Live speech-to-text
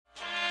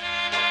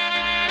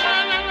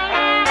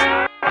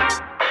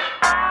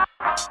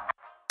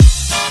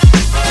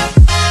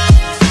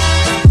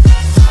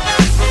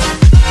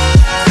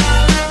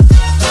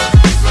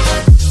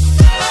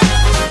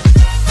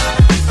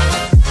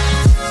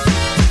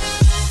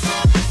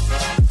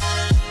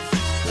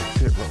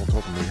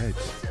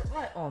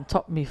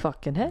top of me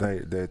fucking head.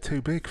 They're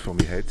too big for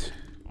me head.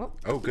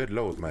 Oh, good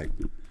lord, mate.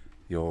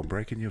 You're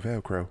breaking your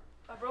Velcro.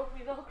 I broke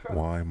me Velcro.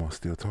 Why am I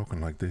still talking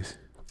like this?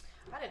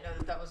 I didn't know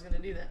that was going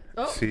to do that.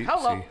 Oh, See,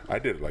 hello. I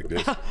did it like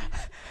this.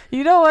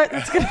 You know what?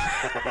 It's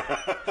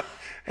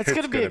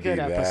gonna be a good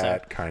episode.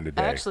 That kind of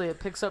day. Actually, it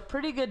picks up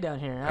pretty good down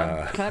here.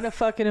 I'm kind of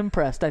fucking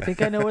impressed. I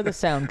think I know where the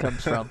sound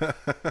comes from.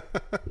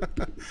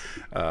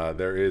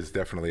 There is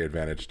definitely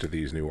advantage to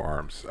these new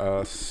arms.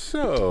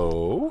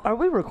 So Are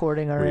we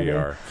recording already? we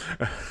are.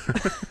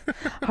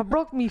 I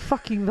broke me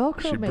fucking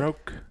Velcro. She mate.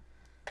 broke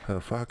her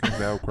fucking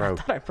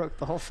Velcro. I broke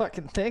the whole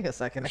fucking thing a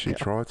second ago. She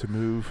tried to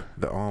move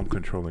the arm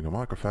controlling a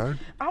microphone.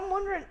 I'm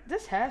wondering,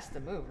 this has to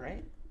move,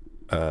 right?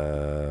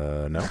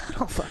 No. I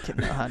don't fucking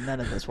know how none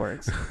of this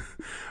works.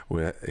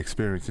 We're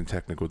experiencing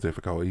technical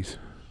difficulties.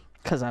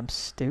 Because I'm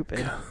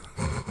stupid.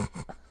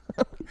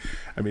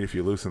 I mean, if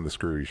you loosen the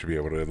screw, you should be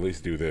able to at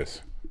least do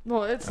this.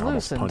 Well, it's I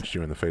almost loosened. punched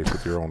you in the face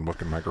with your own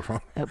fucking microphone.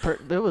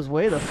 It was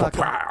way the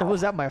fucking... It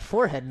was at my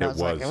forehead, and I It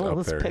was was like, oh, up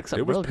this there. picks up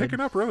It was real picking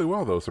good. up really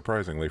well, though,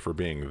 surprisingly, for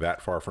being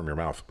that far from your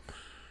mouth.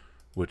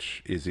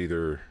 Which is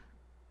either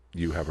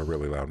you have a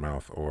really loud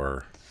mouth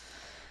or...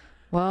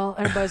 Well,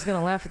 everybody's going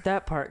to laugh at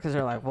that part because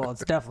they're like, well,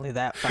 it's definitely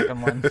that fucking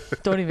one.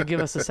 Don't even give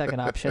us a second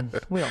option.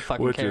 We don't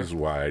fucking Which care. is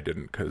why I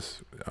didn't,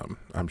 because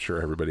I'm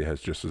sure everybody has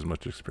just as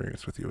much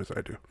experience with you as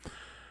I do.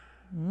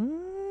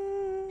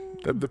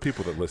 The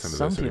people that listen to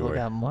Some this people anyway.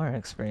 got more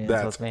experience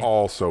That's with me.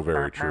 also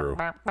very true.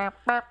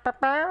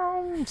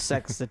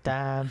 Sex the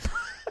time.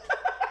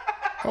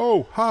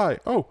 Oh, hi.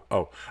 Oh.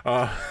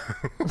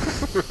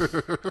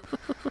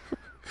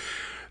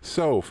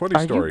 So, funny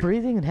Are story. you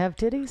breathing and have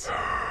titties?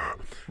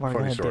 We're Funny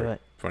going to do story.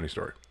 it. Funny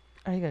story.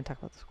 Are you going to talk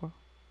about the squirrel?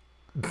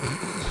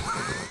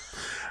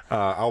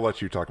 I'll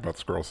let you talk about the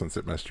squirrel since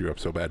it messed you up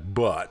so bad.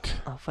 But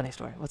Oh, funny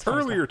story. What's the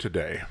funny earlier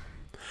today,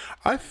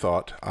 I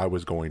thought I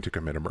was going to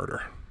commit a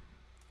murder.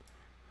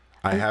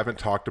 I haven't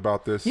talked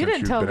about this You since didn't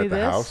you've tell been me at the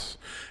this. house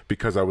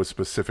because I was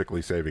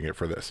specifically saving it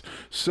for this.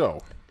 So,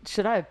 story?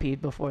 Should I have peed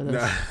before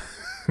this?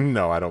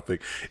 no, I don't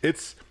think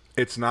it's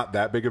not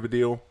that big of a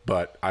deal,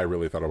 but I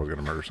really thought I was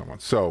going to murder someone.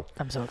 So,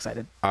 I'm so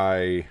excited. Tell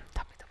me.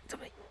 Tell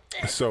me.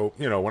 So,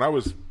 when I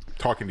was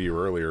talking to you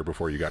earlier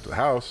before you got to the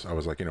house, I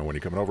was like, when are you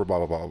coming over, blah,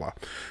 blah, blah, blah, blah.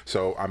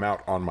 So I'm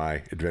out on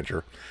my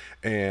adventure,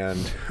 and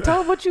Tell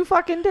them what you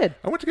fucking did.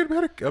 I went to get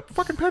a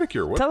fucking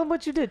pedicure. What? Tell them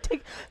what you did.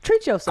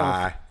 Treat yourself.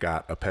 I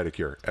got a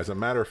pedicure. As a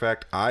matter of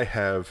fact, I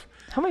have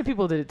How many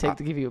people did it take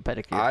to give you a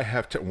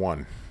pedicure?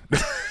 one.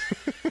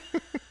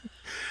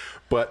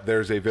 But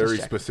there's a very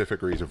checking.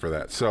 specific reason for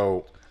that.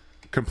 So,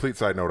 complete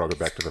side note, I'll go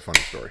back to the funny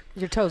story.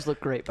 Your toes look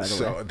great, by the way.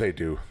 So they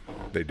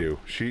do.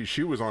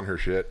 She was on her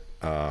shit.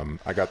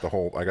 I got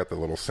the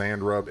little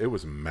sand rub. It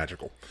was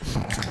magical.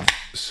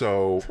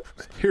 So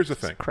here's the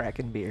thing.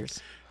 Cracking beers.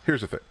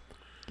 Here's the thing.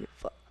 Get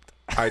fucked.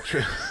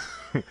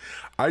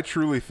 I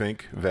truly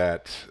think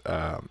that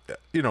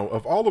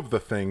of all of the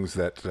things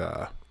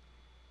that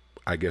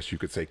I guess you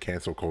could say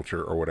cancel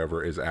culture or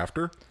whatever is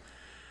after,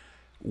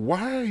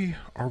 why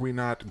are we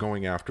not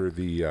going after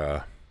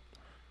the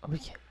We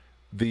can't.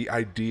 the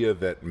idea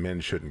that men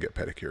shouldn't get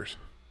pedicures?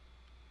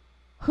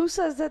 Who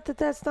says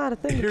that's not a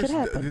thing that could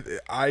happen?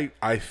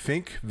 I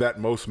think that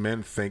most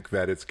men think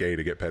that it's gay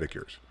to get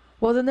pedicures.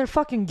 Well, then they're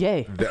fucking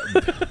gay.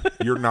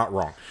 You're not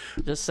wrong.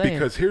 Just saying.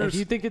 Because if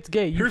you think it's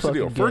gay, here's the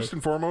deal. gay. First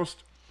and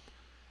foremost,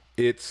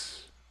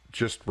 it's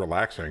just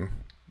relaxing,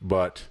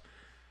 but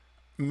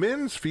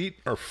men's feet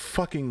are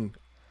fucking.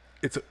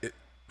 It's a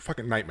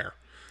fucking nightmare.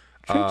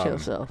 Treat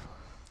yourself.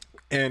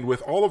 And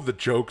with all of the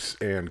jokes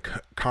and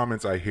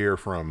comments I hear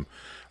from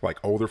like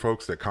older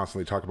folks that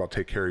constantly talk about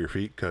take care of your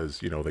feet because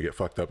they get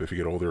fucked up if you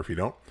get older if you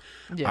don't.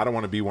 Yeah. I don't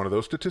want to be one of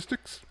those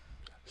statistics.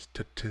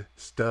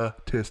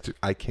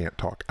 I can't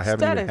talk. I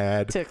haven't even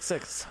had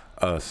Statistics.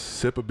 a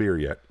sip of beer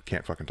yet.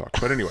 Can't fucking talk.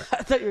 But anyway,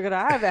 I thought you were gonna.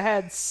 I haven't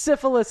had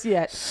syphilis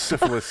yet.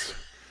 syphilis.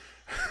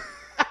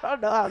 I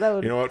don't know how that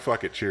would. You know what?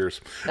 Fuck it.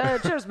 Cheers.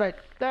 Cheers, mate.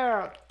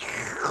 There.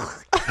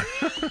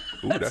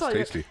 Ooh, that's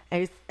tasty.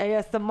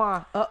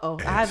 ASMR.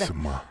 I haven't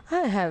ASMR.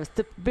 had a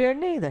sip of beer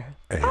neither.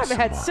 I haven't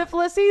had ASMR.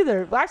 syphilis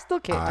either. I still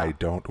can't. I talk.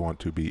 don't want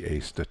to be a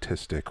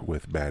statistic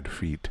with bad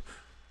feet.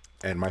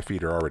 And my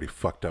feet are already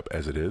fucked up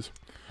as it is.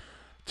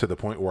 To the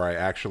point where I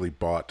actually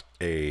bought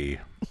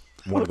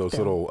one of those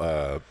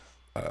little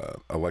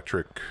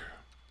electric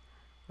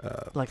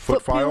Like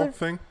foot file peeler?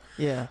 thing.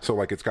 Yeah. So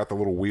like it's got the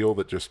little wheel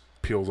that just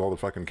peels all the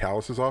fucking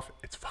calluses off.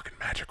 It's fucking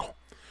magical.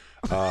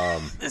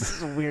 This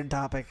is a weird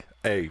topic.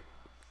 Hey,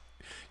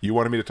 you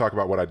wanted me to talk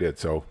about what I did,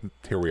 so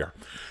here we are.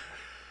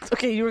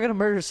 Okay, you were gonna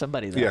murder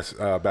somebody. Though. Yes,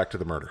 back to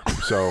the murder.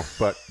 So,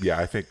 but yeah,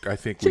 I think we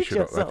Treat should.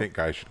 I yourself. think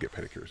guys should get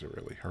pedicures.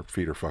 Really, our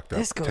feet are fucked up.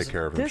 This goes. Take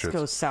care of them. This shits.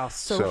 goes south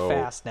so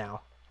fast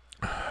now.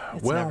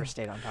 It's well, never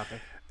stayed on topic.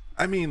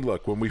 I mean,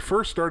 look, when we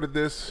first started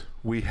this,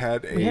 we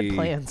had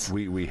plans.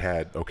 We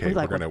had okay. We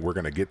like we're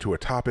gonna get to a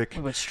topic.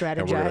 We would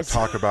And we're gonna strategize.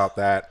 talk about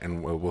that,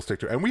 and we'll stick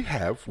to. And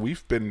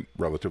we've been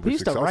relatively We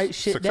used to write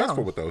shit successful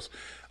down. with those.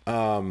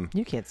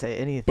 You can't say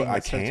anything. But I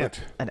that starts with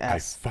can't. An I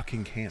S.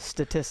 fucking can't.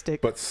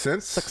 Statistic. But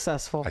since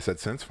Successful. I said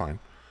since fine.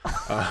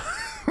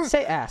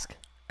 Say ask.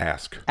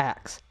 Ask.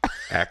 Axe.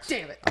 Axe.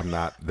 Damn it. I'm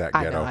not that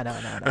ghetto. I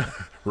know.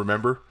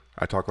 Remember?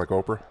 I talk like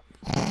Oprah.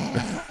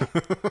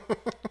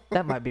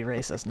 That might be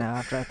racist now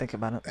after I think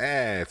about it.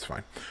 It's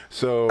fine.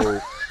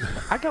 So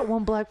I got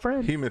one black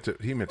friend. he meant it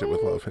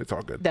with love. It's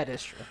all good. That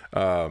is true.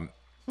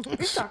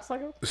 He talks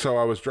like a... So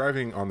I was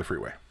driving on the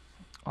freeway.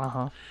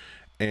 Uh-huh.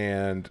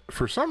 And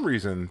for some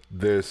reason,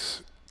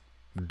 this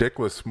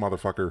dickless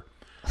motherfucker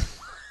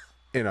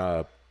in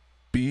a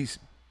beat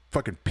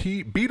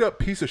up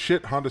piece of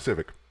shit Honda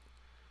Civic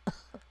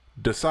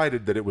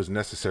decided that it was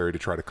necessary to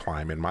try to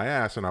climb in my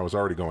ass, and I was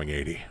already going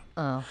 80.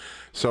 Oh.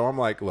 So I'm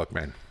like, look,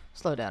 man.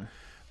 Slow down.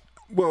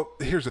 Well,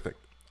 here's the thing.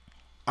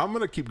 I'm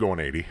going to keep going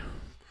 80.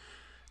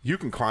 You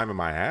can climb in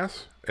my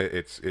ass.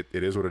 It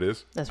is what it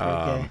is. That's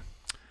very gay.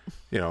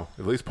 You know,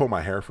 at least pull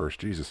my hair first,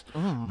 Jesus.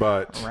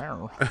 But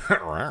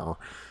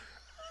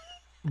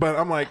but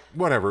I'm like,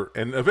 whatever.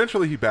 And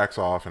eventually he backs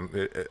off,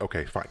 and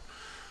okay, fine.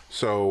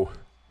 So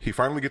he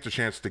finally gets a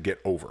chance to get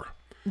over.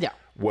 Yeah.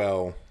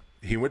 Well,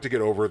 he went to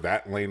get over.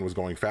 That lane was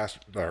going fast,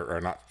 or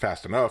not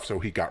fast enough, so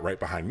he got right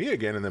behind me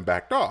again and then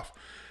backed off.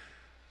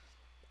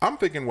 I'm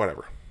thinking,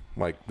 whatever.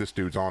 Like, this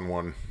dude's on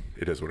one.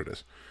 It is what it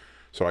is.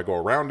 So I go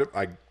around it.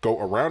 I go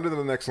around into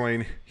the next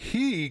lane.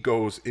 He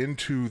goes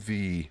into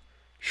the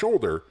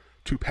shoulder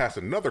to pass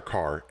another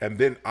car and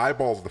then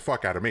eyeballs the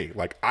fuck out of me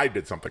like I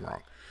did something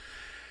wrong.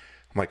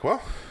 I'm like,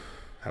 well,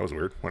 that was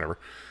weird. Whatever.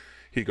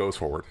 He goes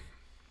forward.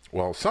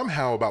 Well,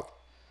 somehow about,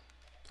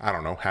 I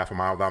don't know, half a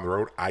mile down the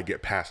road, I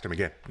get past him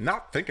again.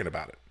 Not thinking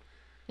about it.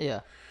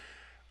 Yeah.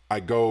 I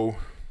go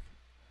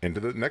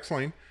into the next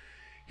lane.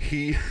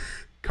 He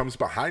comes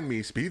behind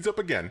me, speeds up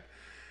again,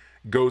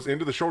 goes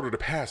into the shoulder to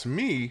pass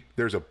me.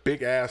 There's a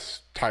big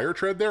ass tire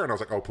tread there. And I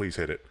was like, oh, please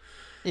hit it.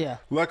 Yeah.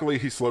 Luckily,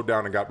 he slowed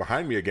down and got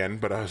behind me again,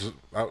 but I was,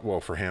 well,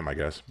 for him, I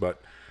guess.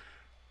 But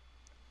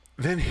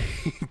then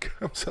he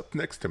comes up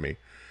next to me,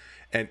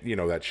 and you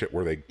know that shit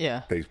where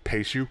they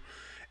pace you,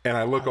 and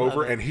I look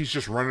over, and he's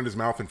just running his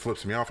mouth and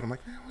flips me off, and I'm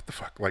like, what the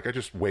fuck? Like, I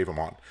just wave him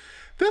on.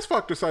 This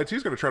fuck decides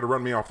he's going to try to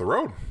run me off the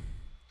road.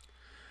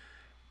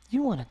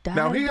 You want to die?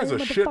 Now, he has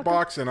a shit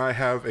box, and I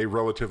have a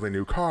relatively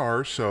new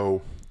car,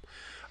 so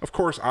of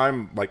course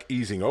I'm like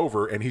easing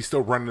over, and he's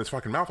still running his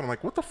fucking mouth, and I'm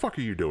like, what the fuck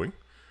are you doing?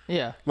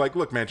 Yeah. Like,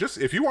 look, man, just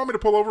if you want me to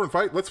pull over and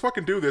fight, let's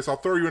fucking do this. I'll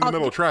throw you in the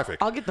middle of traffic.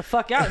 I'll get the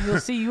fuck out and you'll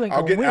see you ain't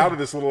I'll gonna get out of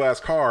this little ass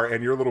car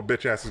and your little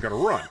bitch ass is going to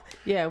run.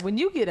 Yeah, when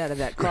you get out of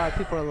that car,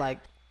 people are like,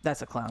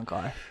 that's a clown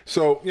car.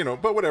 So, you know,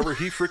 but whatever.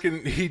 He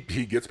freaking, he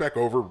gets back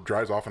over,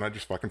 drives off, and I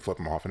just fucking flip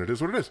him off, and it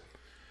is what it is.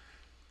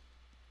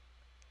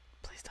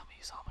 Please tell me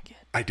you saw him again.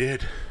 I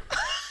did.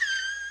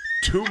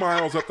 2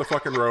 miles up the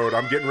fucking road.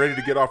 I'm getting ready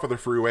to get off of the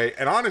freeway.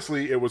 And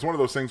honestly, it was one of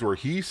those things where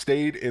he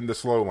stayed in the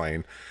slow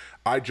lane.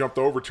 I jumped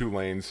over 2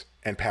 lanes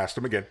and passed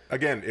him again.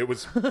 Again, it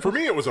was, for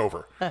me, it was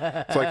over.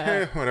 It's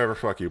like, whatever,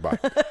 fuck you, bye.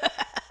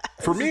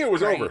 For me, it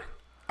was over.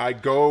 I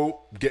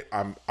go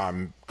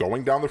I'm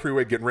going down the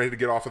freeway, getting ready to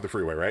get off of the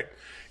freeway, right?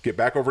 Get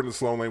back over to the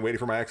slow lane, waiting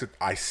for my exit.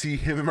 I see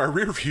him in my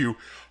rear view,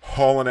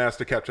 hauling ass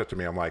to catch up to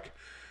me. I'm like,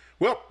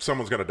 well,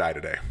 someone's going to die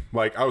today.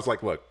 Like, I was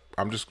like, look,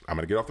 I'm going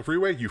to get off the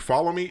freeway. You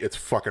follow me. It's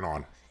fucking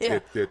on. Yeah.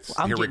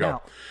 Here we go.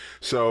 Out.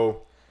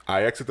 So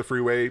I exit the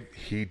freeway.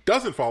 He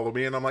doesn't follow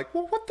me. And I'm like,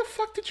 well, what the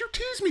fuck did you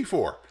tease me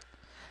for?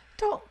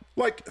 Don't.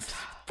 Like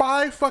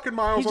 5 fucking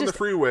miles on the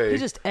freeway. He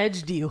just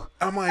edged you.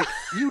 I'm like,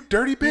 you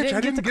dirty bitch.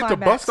 I didn't get to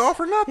climax. bust off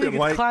or You nothing. didn't get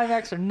Like, to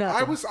climax or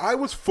nothing. I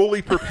was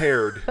fully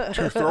prepared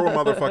to throw a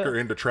motherfucker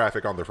into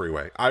traffic on the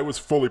freeway. I was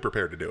fully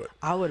prepared to do it.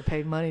 I would have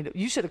paid money.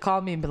 You should have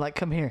called me and been like,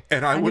 come here.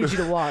 And I would need you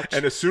to watch.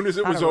 And as soon as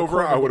it was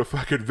over, I would have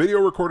fucking video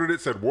recorded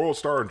it, said World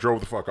Star, and drove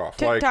the fuck off.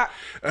 TikTok.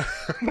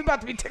 We're about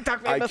to be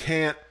TikTok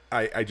famous.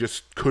 I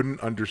just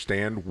couldn't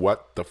understand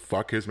what the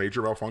fuck his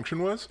major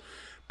malfunction was,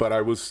 but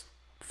I was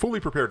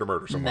fully prepared to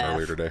murder someone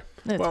earlier today.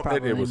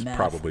 It was meth.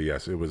 Probably,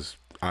 yes. It was.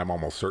 I'm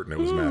almost certain it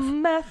was meth.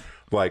 Meth.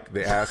 Like,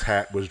 the ass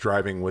hat was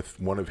driving with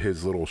one of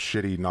his little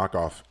shitty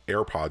knockoff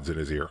AirPods in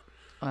his ear.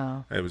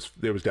 Wow. It was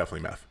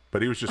definitely meth.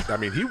 But he was just, I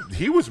mean,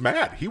 he was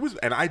mad. He was,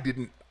 and I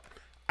didn't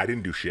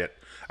do shit.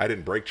 I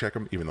didn't brake check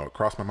him, even though it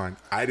crossed my mind.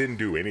 I didn't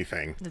do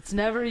anything. It's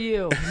never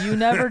you. You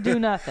never do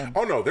nothing.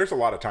 Oh no, there's a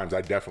lot of times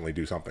I definitely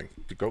do something.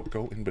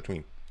 Go in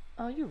between.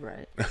 Oh, you're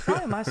right.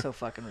 Why am I so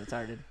fucking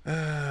retarded?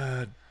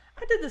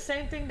 I did the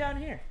same thing down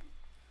here.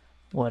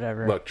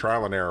 Whatever. Look,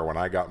 trial and error. When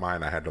I got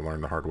mine, I had to learn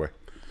the hard way.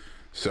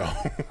 So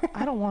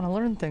I don't want to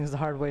learn things the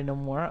hard way no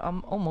more.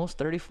 I'm almost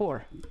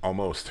 34.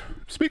 Almost.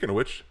 Speaking of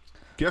which,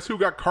 guess who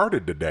got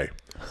carded today?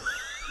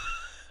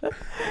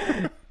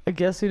 I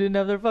guess who didn't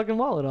have their fucking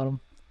wallet on them.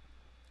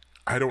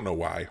 I don't know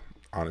why,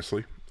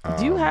 honestly.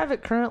 Do you have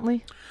it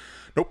currently?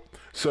 Nope.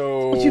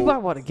 So you might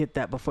want to get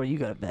that before you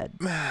go to bed.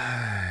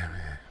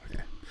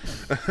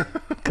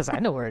 Because I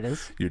know where it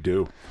is. You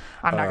do.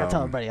 I'm not going to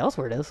tell everybody else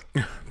where it is.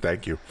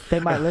 Thank you. They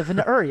might live in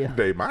the area.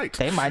 They might.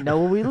 They might know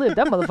where we live.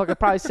 That motherfucker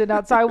probably sitting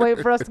outside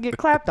waiting for us to get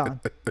clapped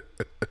on.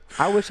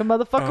 I wish a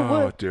motherfucker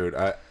would. Oh, dude.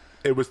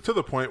 It was to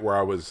the point where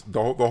I was,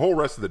 the whole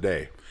rest of the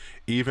day,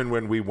 even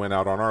when we went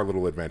out on our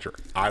little adventure,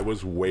 I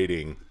was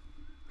waiting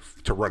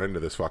to run into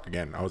this fuck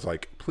again. I was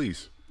like,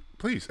 please,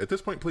 at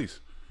this point, please.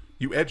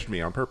 You edged me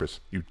on purpose,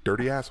 you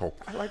dirty asshole.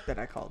 I like that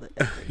I called it.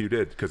 You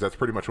did, because that's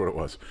pretty much what it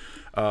was.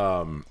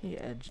 He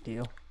edged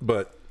you.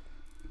 But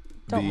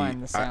don't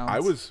mind the sounds. I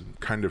was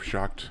kind of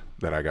shocked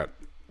that I got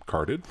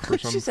carded for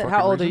some She said, fucking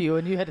 "How old reason. are you?"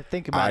 And you had to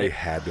think about I it.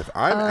 had to.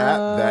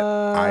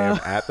 I am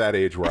at that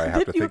age where I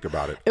have to think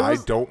about it. I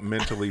don't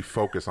mentally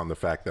focus on the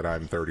fact that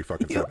I'm 30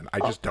 fucking 7. I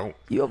just don't.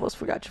 You almost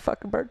forgot your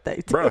fucking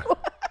birthday, too. Bruh.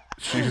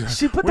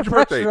 She put the When's your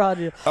birthday? pressure on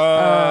you.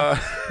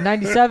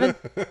 97?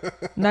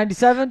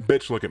 97?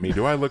 Bitch, look at me.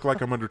 Do I look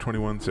like I'm under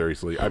 21?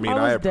 Seriously. I mean, I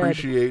I was dead.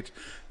 appreciate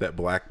that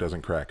black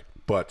doesn't crack,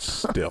 but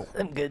still.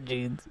 Them good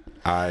jeans.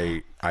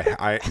 I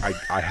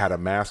had a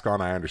mask on,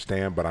 I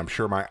understand, but I'm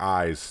sure my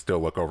eyes still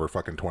look over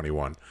fucking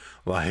 21.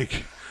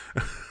 Like,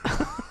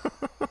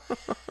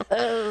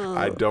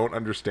 I don't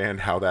understand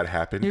how that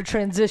happened. Your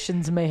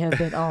transitions may have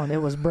been on.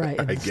 It was bright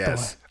in the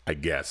store. I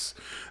guess.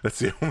 That's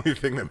the only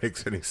thing that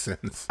makes any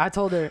sense. I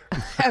told her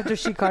after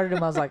she carded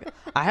him, I was like,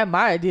 I have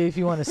my idea if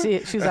you want to see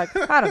it. She was like,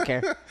 I don't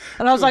care.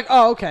 And I was like,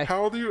 oh, okay.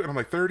 How old are you? And I'm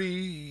like,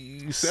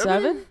 37?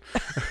 7?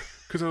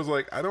 Because I was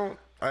like, I know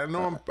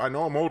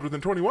I'm older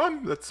than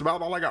 21. That's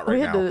about all I got right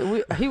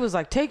now. He was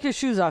like, take your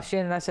shoes off,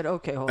 Shannon. I said,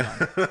 okay, hold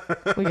on.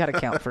 We got to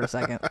count for a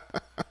second.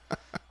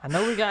 I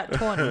know we got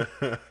 20.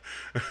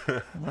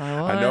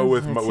 I know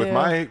with my three.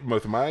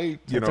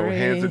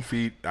 hands and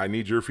feet, I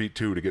need your feet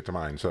too to get to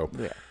mine. So,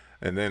 yeah.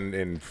 And then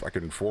in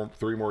fucking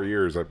 3 more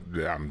years,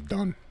 I'm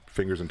done.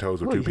 Fingers and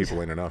toes with 2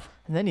 people ain't enough.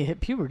 And then you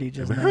hit puberty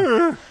just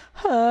now.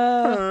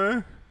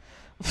 Let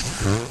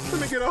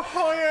me get a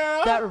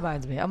hoya. That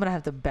reminds me, I'm gonna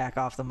have to back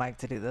off the mic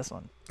to do this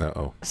one.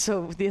 Uh-oh.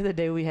 So the other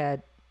day,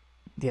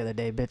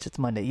 bitch, it's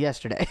Monday.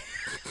 Yesterday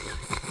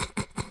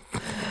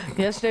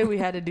we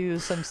had to do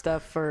some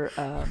stuff for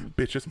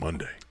Bitch, it's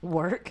Monday.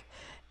 work,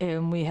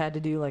 and we had to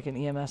do like an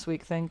EMS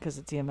week thing because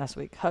it's EMS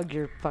week. Hug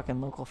your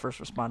fucking local first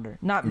responder.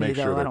 Not me, Make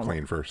though. sure I they're don't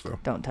clean first, though.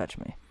 Don't touch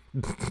me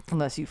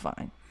unless you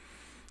fine.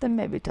 Then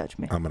maybe touch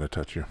me. I'm gonna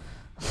touch you.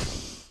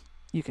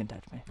 You can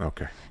touch me.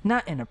 Okay.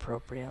 Not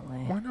inappropriately.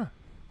 Why not?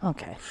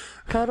 Okay.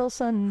 Cuddle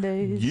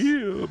Sundays.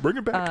 Yeah, bring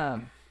it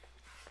back.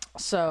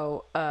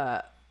 So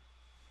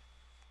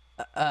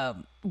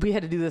we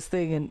had to do this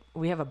thing, and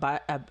we have a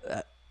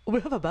bagpiper.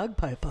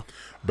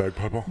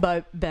 Bagpiper.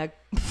 Bag.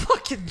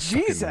 Fucking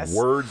Jesus. Fucking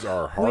words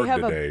are hard we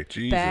have today. A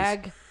Jesus.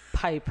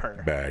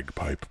 bagpiper.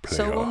 Bagpipe player.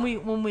 So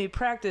when we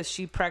practice,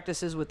 she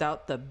practices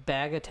without the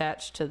bag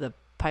attached to the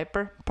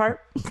piper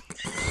part.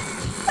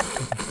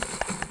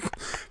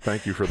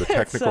 Thank you for the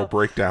technical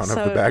breakdown of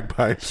the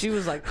bagpipes. She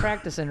was like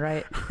practicing,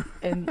 right?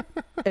 And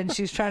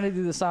she's trying to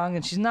do the song,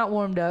 and she's not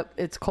warmed up.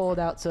 It's cold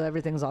out, so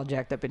everything's all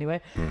jacked up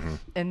anyway. Mm-hmm.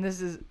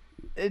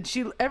 And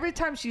she every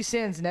time she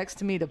stands next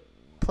to me to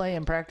play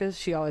and practice,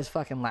 she always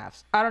fucking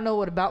laughs. I don't know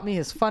what about me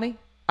is funny.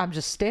 I'm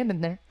just standing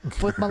there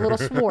with my little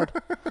sword.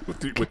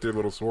 with your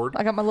little sword?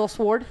 I got my little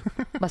sword,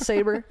 my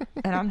saber,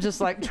 and I'm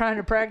just like trying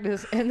to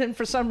practice. And then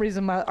for some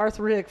reason, my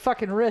arthritic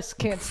fucking wrist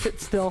can't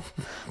sit still.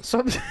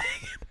 So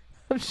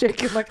I'm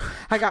shaking like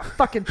I got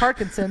fucking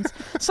Parkinson's.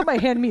 Somebody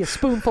hand me a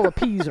spoonful of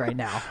peas right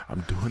now. I'm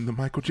doing the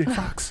Michael J.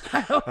 Fox.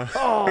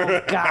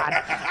 Oh,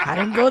 God. I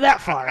didn't go that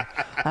far.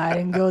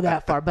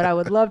 But I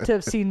would love to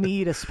have seen me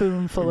eat a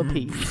spoonful of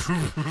peas.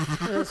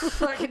 I was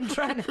fucking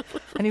trying to...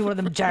 I need one of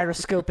them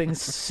gyroscoping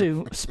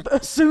spoons.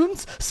 English,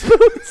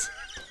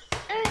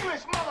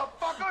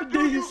 motherfucker!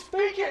 Do you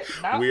speak it?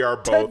 Not We are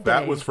both. today.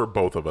 That was for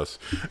both of us.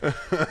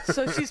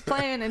 So she's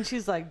playing, and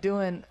she's like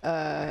doing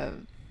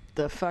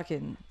the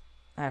fucking...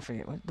 I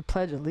forget what the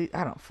Pledge of Allegiance.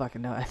 I don't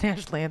fucking know.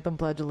 National Anthem,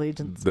 Pledge of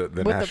Allegiance. The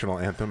national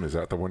anthem, is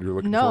that the one you're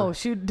looking for? No,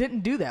 she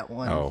didn't do that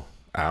one. Oh,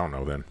 I don't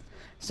know then.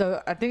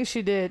 So I think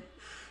she did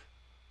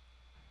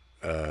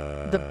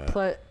the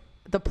pledge,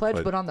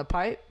 but on the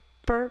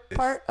piper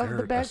part of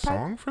the bagpipe. Is there a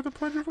song for the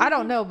Pledge of Allegiance? I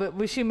don't know,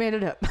 but she made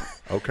it up.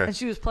 Okay. And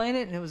she was playing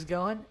it, and it was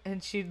going,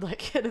 and she'd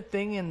like hit a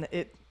thing, and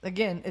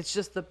it's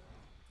just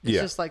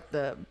just like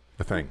the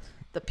thing,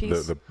 the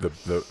piece,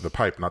 the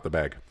pipe, not the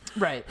bag.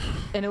 right?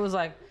 And it was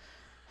like.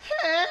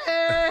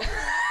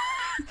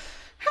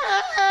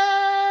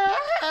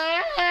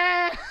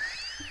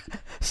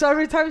 So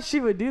every time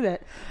she would do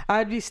that,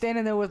 I'd be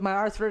standing there with my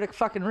arthritic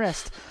fucking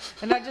wrist,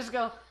 and I'd just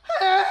go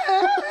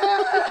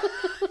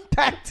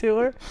back to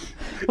her,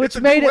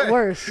 which made it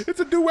worse. It's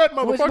a duet,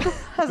 motherfucker.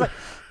 I was like,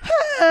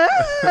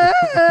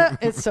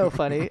 it's so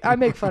funny. I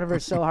make fun of her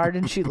so hard,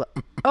 and she,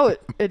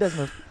 it does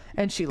move,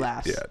 and she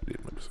laughs. Yeah,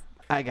 it moves.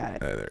 I got it.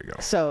 There you go.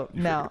 So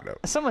You now, figured it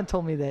out. someone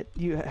told me that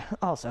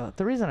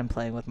the reason I'm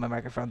playing with my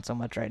microphone so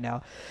much right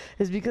now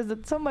is because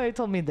somebody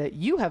told me that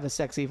you have a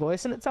sexy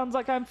voice and it sounds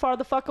like I'm far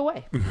the fuck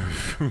away.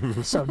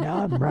 So now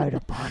I'm right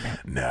up on it.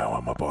 Now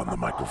I'm up on the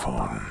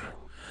microphone.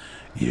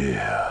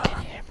 Yeah.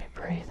 Can you hear me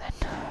breathing?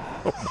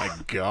 Oh my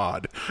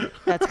God.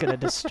 That's going to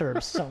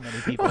disturb so many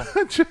people.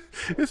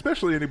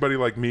 Especially anybody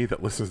like me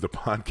that listens to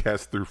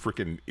podcasts through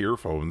freaking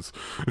earphones.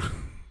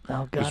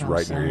 Oh, God, Just I'm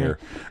right in sorry. your ear.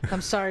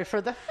 I'm sorry for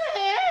the...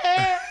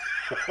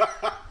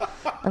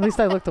 At least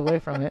I looked away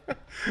from it.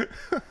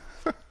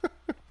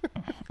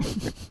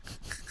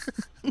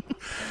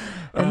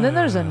 And then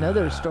there's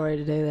another story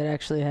today that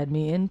actually had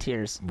me in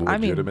tears.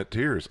 Legitimate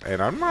tears. And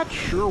I'm not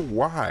sure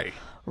why.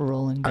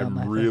 Rolling down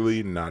my I'm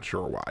really not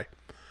sure why.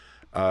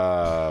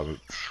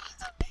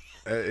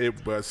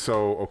 It was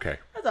so okay.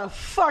 That's a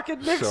fucking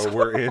big So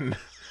squirrel.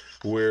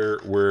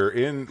 we're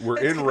in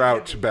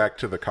route back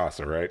to the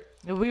casa, right?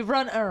 We've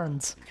run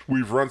errands.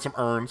 We've run some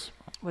errands.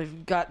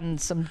 We've gotten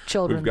some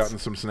children's. We've gotten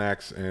some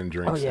snacks and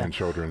drinks and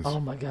children's. Oh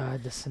my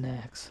god, the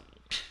snacks.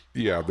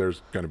 Yeah,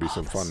 there's going to be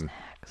some fun.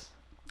 Snacks.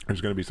 There's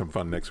going to be some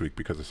fun next week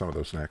because of some of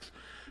those snacks.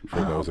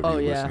 For those of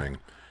you listening,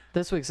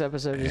 This week's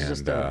episode is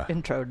just an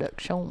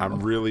introduction.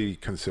 I'm really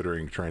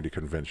considering trying to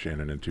convince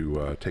Shannon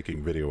into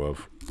taking video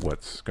of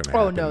what's going to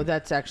happen. Oh no,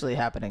 that's actually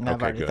happening.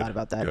 I've already good, thought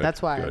about that. good,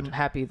 That's why good. I'm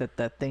happy that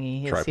that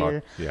thingy is Tripod,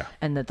 here, yeah.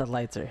 and that the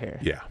lights are here.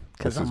 Yeah,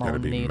 because this is going to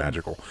be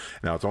magical.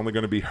 Now it's only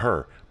going to be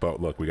her, but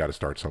look, we got to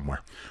start somewhere.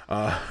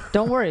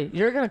 Don't worry,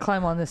 you're gonna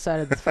climb on this side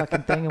of this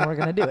fucking thing, and we're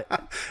gonna do it.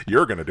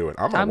 You're going to do it.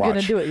 I'm I'm watch.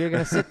 gonna do it. You're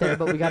gonna sit there,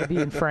 but we got to be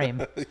in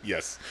frame.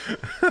 Yes.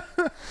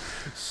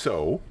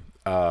 So,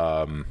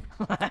 I'm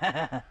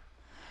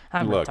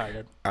look,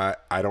 retarded.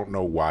 I don't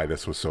know why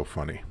this was so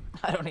funny.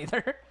 I don't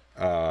either.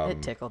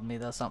 It tickled me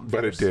though, something.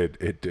 But fierce.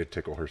 it did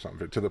tickle her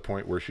something to the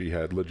point where she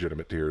had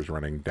legitimate tears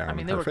running down I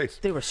mean, her face.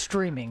 they were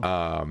streaming,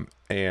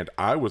 And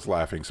I was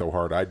laughing so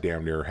hard I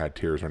damn near had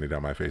tears running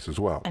down my face as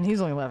well. and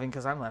he's only laughing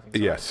because I'm laughing. So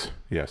Yes.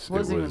 it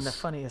wasn't even the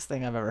funniest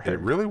thing I've ever It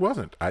heard. really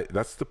wasn't.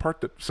 That's the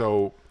part that.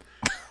 So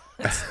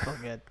It's so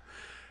good.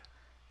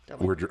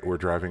 we're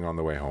driving on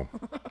the way home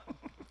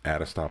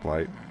at a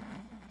stoplight.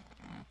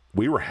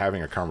 We were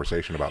having a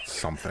conversation about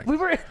something. We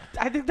were.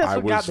 I think that's I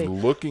what got was me.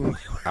 looking.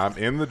 I'm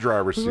in the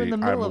driver's We were in seat. the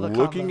middle I'm of a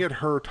looking combo. at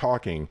her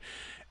talking,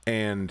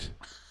 and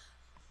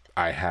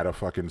I had a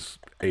fucking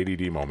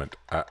ADD moment.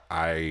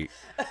 I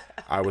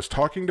was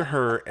talking to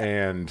her,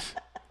 and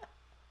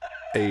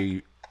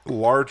a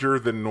larger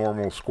than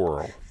normal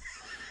squirrel.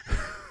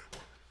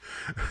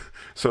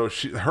 So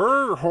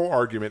her whole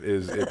argument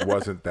is it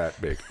wasn't that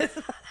big,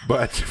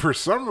 but for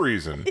some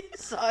reason,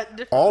 Saw it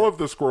differently. all of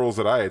the squirrels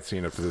that I had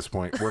seen up to this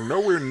point were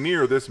nowhere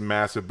near this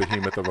massive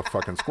behemoth of a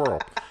fucking squirrel.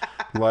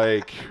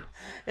 Like,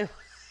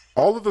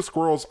 all of the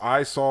squirrels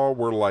I saw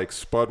were like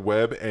Spud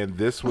Webb, and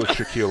this was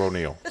Shaquille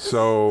O'Neal.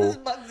 So,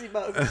 Bugsy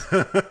Bugs.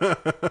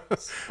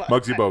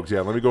 Muggsy Bogues, yeah.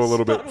 Let me go a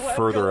little bit Spud Webb,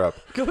 further up.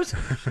 Go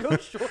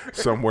shorter.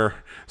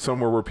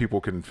 Somewhere where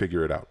people can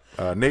figure it out.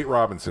 Nate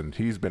Robinson,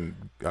 he's been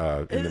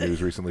in the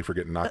news recently for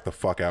getting knocked the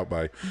fuck out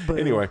by. Boo.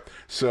 Anyway,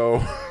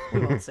 so We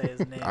won't say his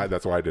name.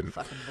 that's why I didn't.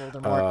 Fucking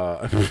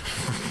Voldemort.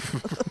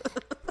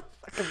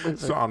 Fucking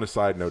loser. So on a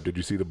side note, did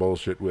you see the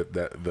bullshit with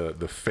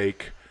the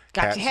fake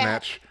cat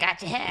snatch?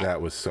 Got your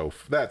hat.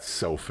 That's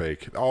so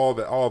fake. All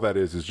that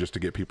is just to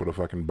get people to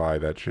fucking buy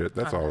that shit.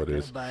 That's all it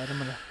is. Buy it. I'm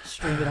gonna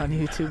stream it on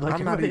YouTube like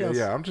I'm not everybody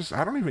even, else.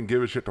 I don't even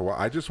give a shit to watch.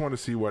 I just want to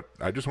see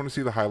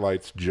the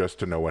highlights just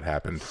to know what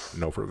happened.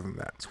 No further than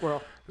that.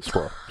 Squirrel.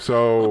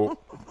 So,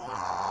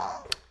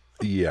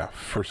 yeah,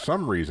 for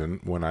some reason,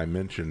 when I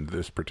mentioned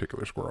this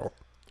particular squirrel,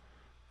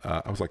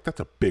 I was like, that's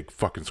a big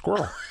fucking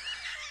squirrel.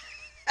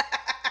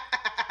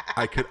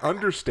 I could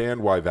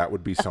understand why that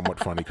would be somewhat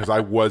funny because I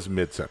was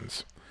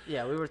mid-sentence.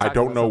 Yeah, we were. I Talking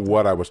don't about know something.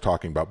 what I was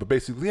talking about, but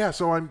basically, yeah,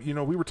 so we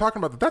were talking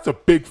about that. That's a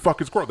big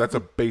fucking squirrel. That's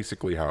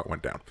basically how it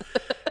went down.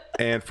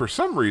 And for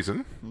some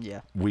reason,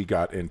 Yeah. we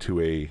got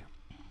into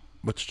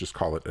let's just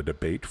call it a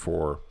debate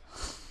for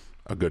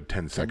a good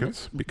 10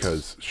 seconds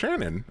because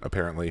Shannon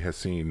apparently has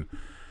seen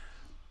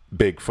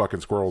big fucking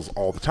squirrels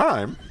all the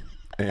time,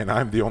 and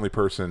I'm the only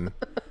person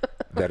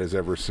that has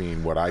ever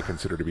seen what I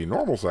consider to be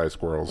normal sized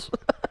squirrels.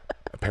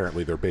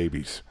 Apparently they're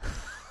babies.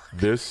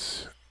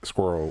 This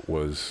squirrel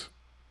was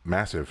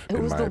massive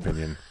in my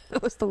opinion.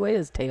 It was the way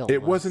his tail.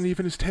 It wasn't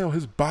even his tail.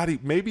 His body,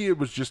 maybe it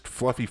was just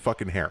fluffy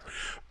fucking hair.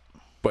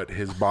 But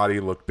his body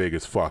looked big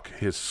as fuck.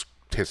 His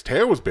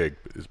tail was big.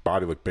 His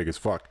body looked big as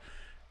fuck.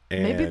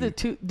 And Maybe the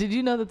two. Did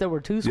you know that there were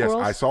two yes,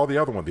 squirrels? I saw the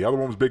other one. The other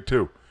one was big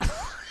too.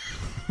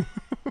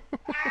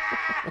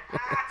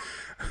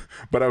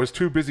 But I was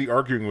too busy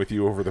arguing with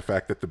you over the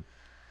fact that the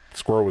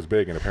squirrel was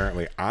big, and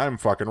apparently I'm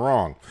fucking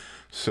wrong.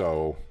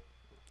 So,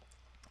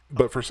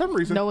 but for some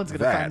reason, No one's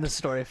gonna find this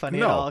story funny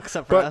no, at all,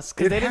 except for but us,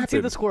 because it they didn't see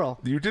the happened. squirrel.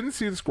 You didn't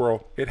see the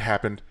squirrel. It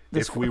happened.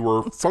 The If we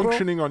were squirrel?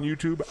 functioning on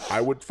YouTube,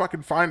 I would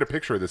fucking find a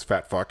picture of this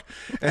fat fuck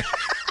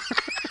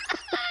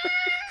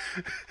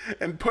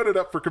and put it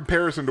up for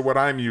comparison to what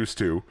I'm used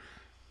to.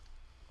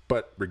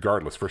 But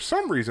regardless, for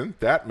some reason,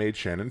 that made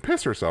Shannon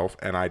piss herself,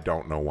 and I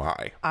don't know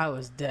why. I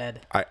was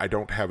dead. I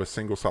don't have a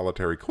single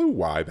solitary clue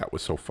why that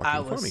was so fucking I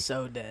was funny.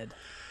 so dead.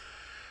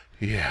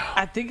 Yeah.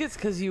 I think it's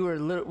because we were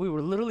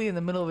literally in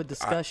the middle of a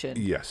discussion.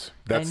 Yes.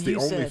 That's And the you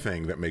only said-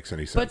 thing that makes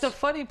any sense. But the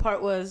funny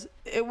part was,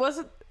 it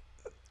wasn't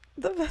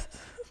the best.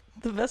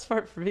 The best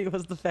part for me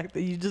was the fact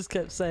that you just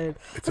kept saying,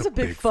 "That's a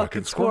big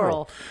fucking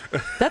squirrel."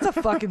 That's a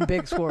fucking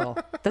big squirrel.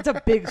 That's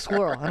a big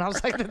squirrel. And I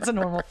was like, "That's a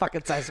normal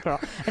fucking size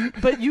squirrel."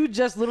 But you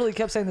just literally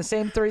kept saying the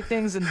same 3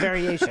 things in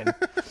variation.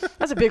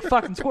 That's a big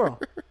fucking squirrel.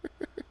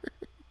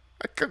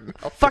 I couldn't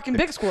help Fucking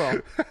big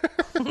squirrel.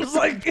 It's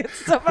like,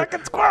 it's a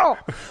fucking squirrel.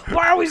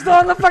 Why are we still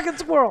on the fucking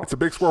squirrel? It's a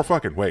big squirrel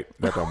fucking. Wait,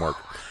 that don't work.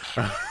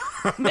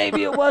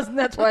 Maybe it was, and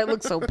that's why it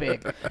looks so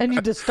big. And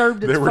you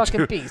disturbed its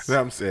fucking peace.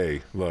 I'm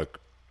saying, look,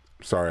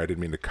 sorry, I didn't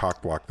mean to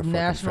cock block the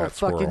National fucking fat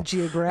fucking squirrel.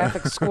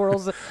 Geographic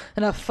squirrels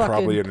and a fucking...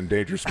 Probably an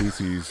endangered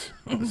species.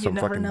 Some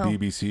never fucking know.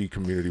 BBC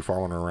community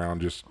following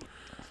around just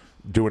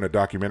doing a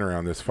documentary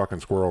on this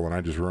fucking squirrel, and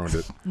I just ruined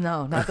it.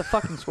 No, not the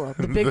fucking squirrel.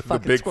 The big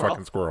fucking the big squirrel.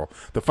 fucking squirrel.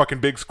 The fucking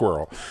big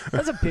squirrel.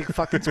 That's a big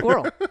fucking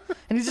squirrel.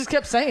 And he just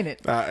kept saying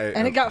it.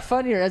 And it got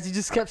funnier as he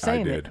just kept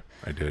saying it.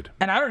 I did.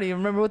 And I don't even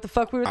remember what the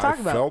fuck we were talking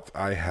I about. felt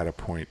I had a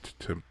point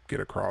to get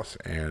across,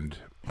 and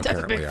That's a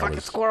apparently big I fucking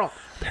was squirrel.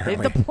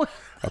 apparently, The point,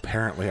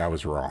 apparently I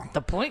was wrong.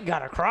 the point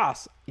got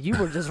across. You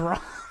were just wrong.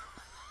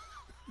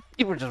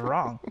 You were just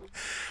wrong.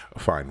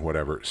 Fine,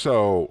 whatever.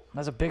 So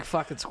That's a big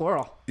fucking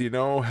squirrel. you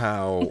know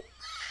how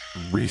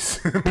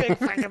recent Big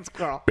fucking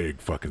squirrel. big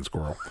fucking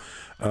squirrel.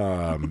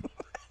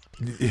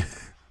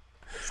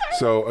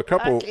 So a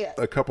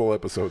couple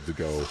episodes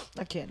ago,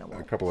 I can't no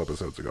more.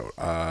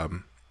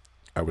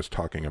 I was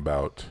talking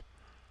about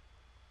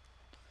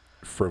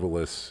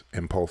frivolous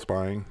impulse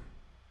buying.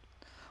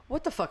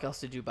 What the fuck else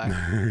did you buy?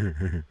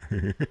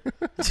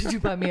 Did you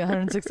buy me a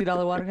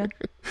 $160 water gun?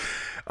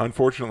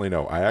 Unfortunately,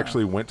 no. I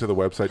actually went to the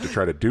website to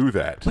try to do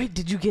that. Wait,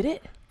 did you get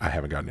it? I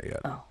haven't gotten it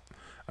yet.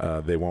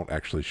 Oh. They won't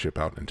actually ship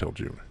out until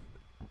June.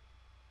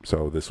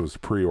 So this was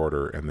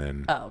pre-order, and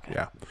then Oh, okay.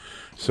 yeah.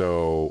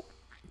 So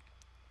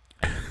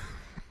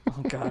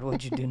Oh, God,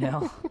 what'd you do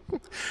now?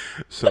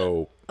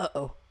 so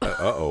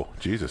Uh-oh.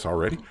 Jesus,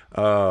 already.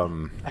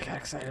 I got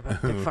excited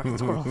about the big fucking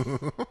squirrel.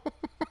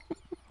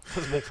 It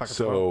was a big fucking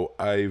squirrel.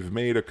 So I've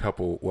made a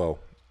couple, well,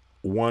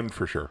 one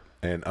for sure,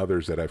 and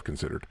others that I've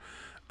considered.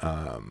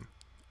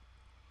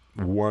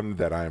 One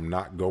that I'm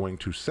not going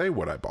to say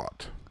what I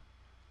bought.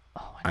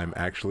 Oh, I'm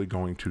actually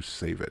going to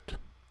save it.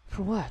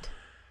 For what?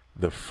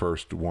 The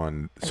first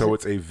one. Is So it-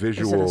 it's a Is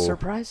visual. it a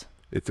surprise?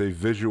 It's a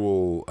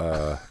visual.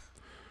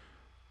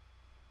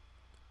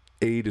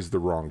 Aid is the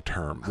wrong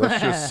term.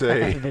 Let's just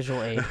say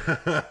Visual aid.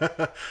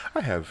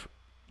 I have.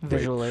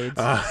 Visual aids.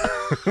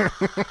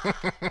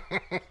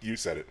 You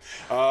said it.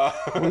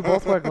 We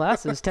both wear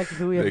glasses.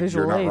 Technically, we have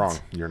visual You're not aids. wrong.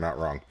 You're not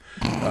wrong.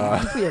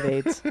 We have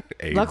aids.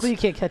 AIDS. Luckily, you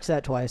can't catch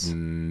that twice.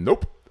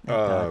 Nope.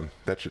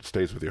 That shit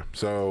stays with you.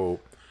 So,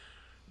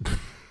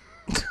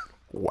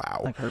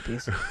 wow. Like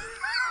herpes.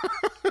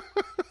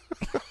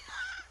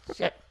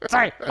 Shit.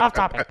 Sorry, off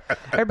topic.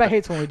 Everybody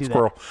hates when we do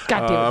Squirrel.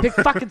 that. God damn it.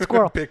 Big fucking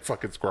squirrel. Big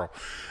fucking squirrel.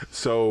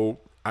 So,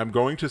 I'm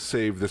going to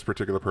save this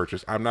particular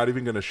purchase. I'm not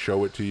even going to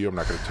show it to you. I'm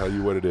not going to tell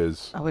you what it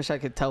is. I wish I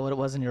could tell what it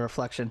was in your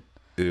reflection.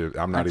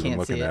 I'm not even can't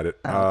looking see at it. it.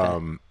 Oh,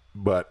 okay.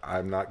 But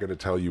I'm not going to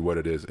tell you what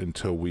it is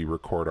until we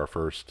record our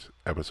first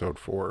episode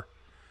for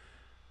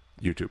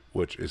YouTube,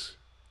 which is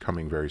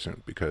coming very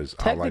soon, because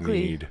all I Technically-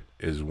 need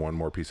is one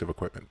more piece of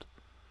equipment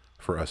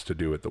for us to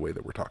do it the way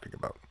that we're talking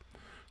about.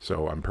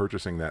 So I'm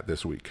purchasing that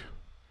this week,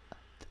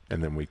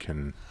 and then we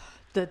can.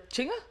 The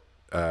chinga?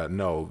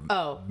 No,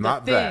 Oh, the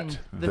not thing.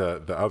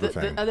 that. The other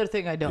thing. The other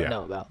thing I don't yeah,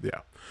 know about. Yeah.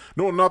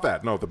 No, not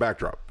that. No, the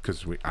backdrop,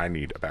 because I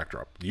need a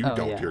backdrop. You Oh,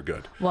 don't. yeah. You're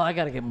good. Well, I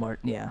got to get more.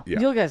 Yeah.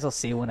 Yeah. You guys will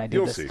see when I do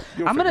You'll this. see.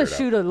 You'll I'm going to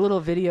figure it shoot a little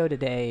video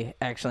today,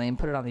 actually, and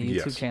put it on the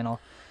YouTube Yes. channel,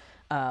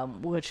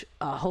 which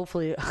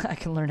hopefully I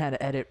can learn how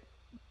to edit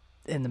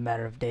in the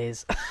matter of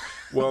days.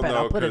 Well, But no,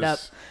 I'll put it up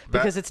 'cause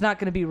because that- it's not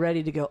going to be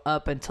ready to go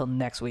up until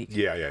next week.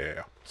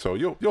 Yeah. So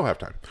you'll have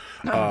time.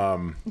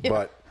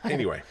 But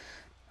anyway,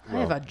 I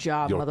have a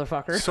job, you'll-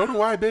 motherfucker. So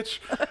do I, bitch.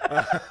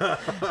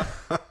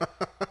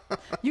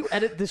 You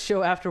edit this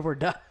show after we're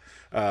done.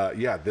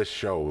 Yeah, this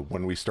show,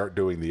 when we start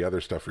doing the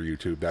other stuff for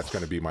YouTube, that's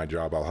going to be my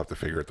job. I'll have to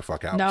figure it the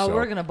fuck out. No, so.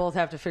 we're going to both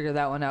have to figure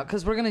that one out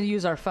because we're going to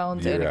use our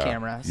phones and a Yeah,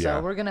 camera. So yeah.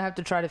 we're going to have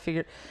to try to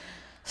figure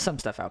some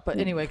stuff out. But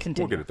anyway,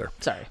 continue. get it there.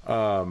 Sorry.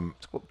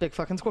 Big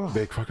fucking squirrel.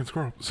 Big fucking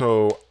squirrel.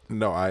 So,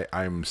 no,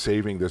 I'm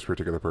saving this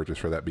particular purchase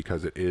for that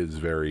because it is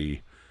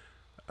very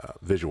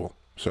visual.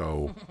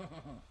 So,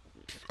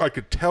 I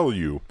could tell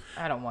you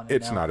I don't want to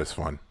it's know. not as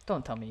fun.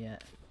 Don't tell me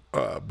yet.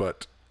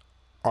 But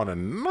on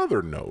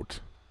another note,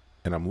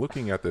 and I'm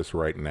looking at this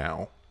right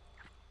now.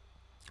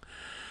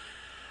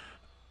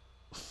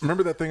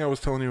 Remember that thing I was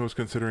telling you I was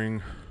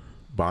considering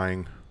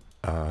buying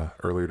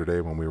earlier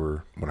today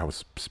when I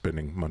was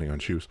spending money on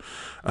shoes?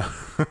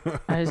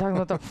 Are you talking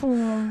about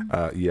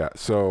the... Yeah.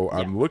 So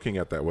I'm looking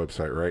at that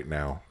website right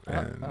now,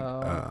 and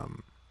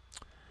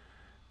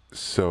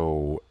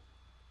so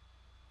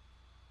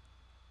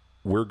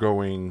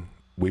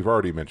we've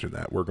already mentioned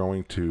that we're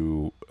going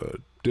to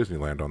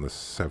Disneyland on the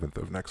 7th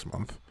of next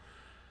month,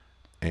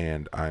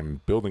 and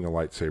I'm building a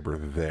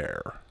lightsaber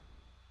there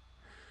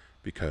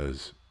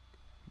because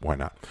why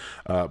not?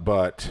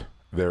 But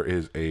there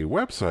is a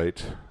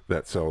website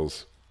that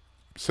sells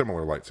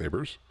similar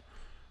lightsabers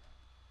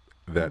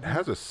that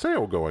has a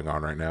sale going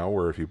on right now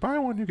where if you buy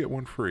one, you get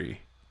one free.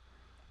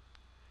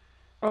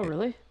 Oh,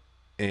 really?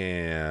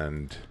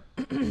 And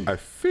I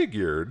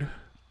figured,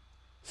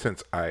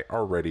 since I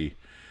already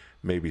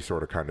maybe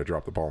sort of kind of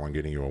dropped the ball on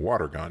getting you a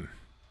water gun,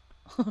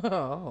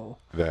 Oh.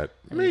 that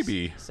Are you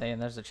maybe saying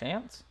there's a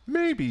chance?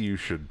 maybe I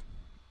should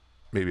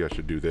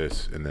do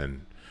this, and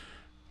then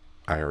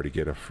I already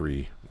get a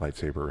free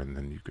lightsaber, and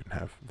then you can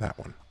have that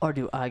one. Or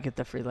do I get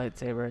the free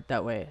lightsaber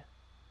that way?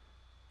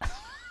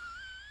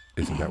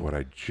 Isn't that what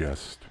I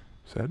just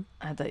said?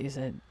 I thought you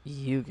said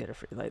you get a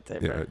free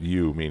lightsaber. Yeah,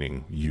 you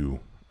meaning you.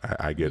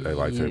 I get a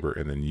lightsaber,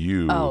 and then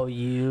you. Oh,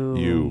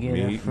 you get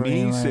a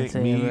free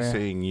lightsaber. Me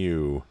saying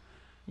you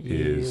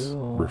is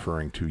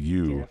referring to Get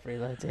you, a free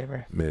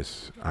lightsaber.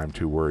 Miss. I'm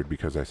too worried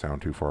because I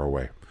sound too far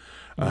away.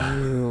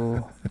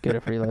 You get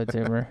a free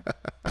lightsaber.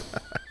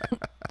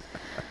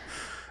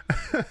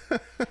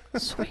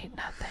 Sweet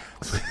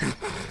nothings.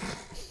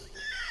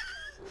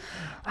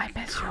 I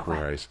miss your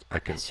Christ, I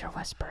can. miss your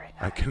whispering.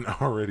 I can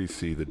already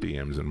see the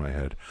DMs in my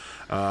head.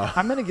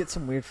 I'm gonna get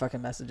some weird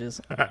fucking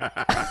messages.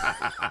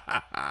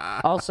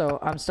 Also,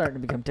 I'm starting to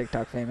become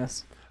TikTok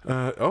famous.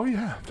 Oh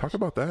yeah, talk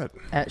about that.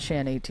 At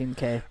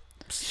Shan18K.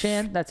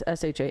 Shan, that's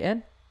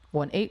SHAN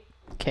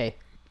 18K.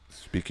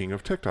 Speaking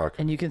of TikTok,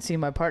 And you can see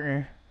my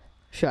partner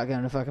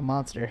shotgun a fucking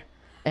monster.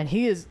 And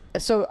he is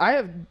so I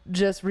have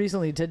just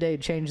recently today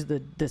changed the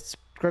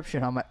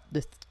description on my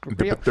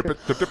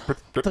description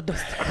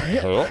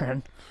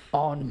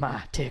on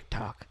my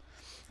TikTok.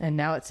 And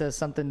now it says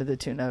something to the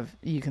tune of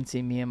you can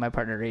see me and my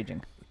partner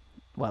raging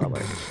while at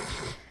work.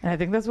 And I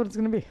think that's what it's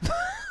going to be.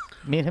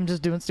 Me and him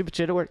just doing stupid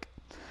shit at work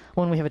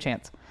when we have a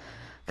chance.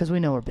 Because we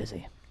know we're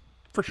busy.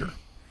 for sure.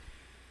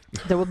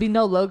 There will be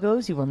no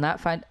logos. You will not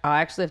find... I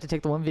actually have to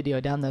take the one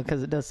video down, though,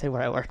 because it does say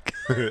where I work.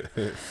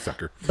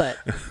 Sucker. But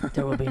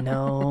there will be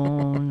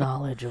no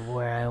knowledge of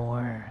where I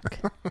work.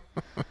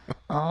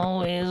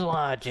 Always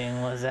watching,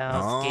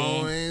 Wazowski.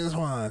 Always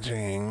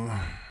watching.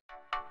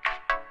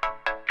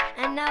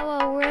 And now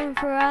a word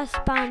for our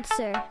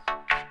sponsor.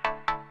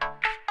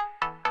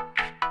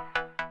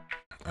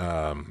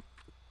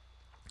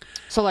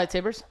 So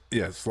lightsabers?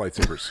 Yes,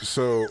 lightsabers.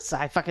 So So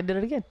I fucking did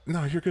it again.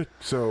 no, you're good.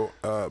 So,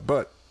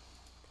 but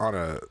on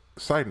a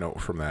side note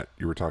from that,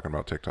 you were talking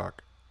about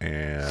TikTok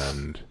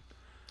and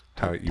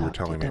how you were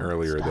telling me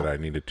earlier that I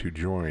needed to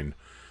join.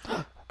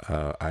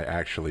 I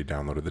actually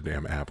downloaded the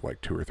damn app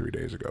like 2 or 3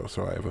 days ago,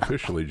 so I have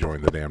officially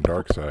joined the damn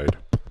dark side,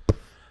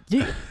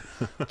 Yeah.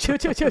 Chill,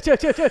 chill, chill, chill,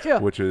 chill, chill, chill.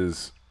 which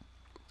is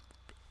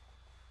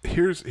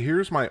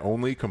here's my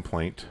only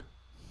complaint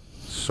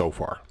so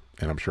far,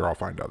 and I'm sure I'll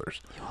find others.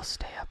 You will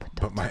stay up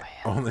until But my 2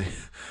 a.m. only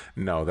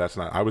no, that's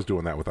not. I was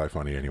doing that with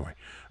iFunny anyway.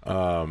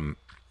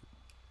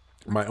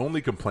 My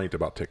only complaint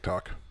about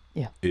TikTok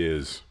Yeah.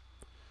 is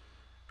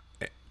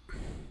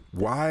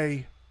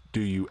why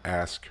do you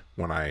ask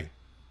when I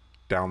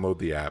download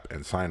the app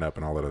and sign up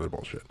and all that other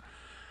bullshit?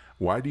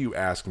 Why do you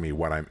ask me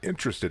what I'm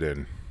interested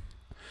in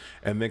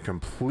and then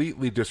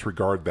completely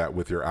disregard that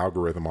with your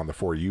algorithm on the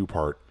For You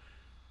part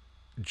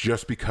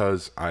just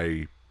because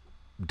I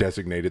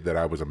designated that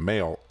I was a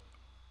male?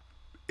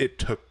 It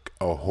took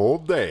a whole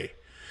day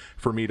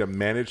for me to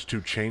manage to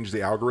change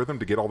the algorithm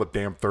to get all the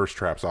damn thirst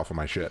traps off of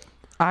my shit.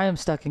 I am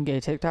stuck in gay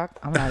TikTok.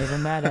 I'm not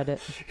even mad at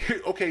it.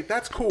 Okay,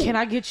 that's cool. Can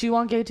I get you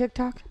on gay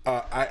TikTok?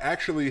 I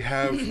actually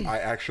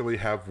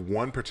have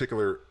one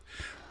particular.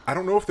 I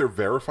don't know if they're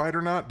verified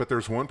or not, but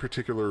there's one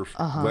particular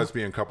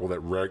lesbian couple that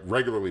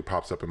regularly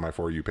pops up in my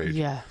For You page.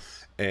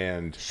 Yes.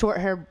 And Short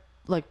hair,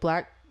 like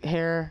black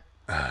hair,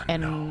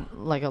 and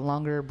like a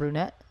longer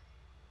brunette.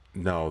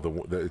 no,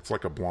 the it's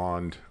like a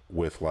blonde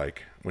with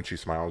like when she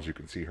smiles, you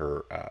can see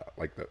her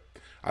like the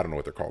I don't know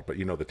what they're called, but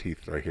you know the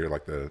teeth right here,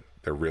 like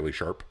they're really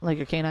sharp. Like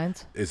your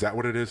canines? Is that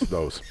what it is?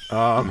 Those.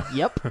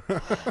 Yep.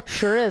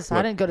 Sure is.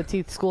 I didn't go to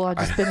teeth school. I've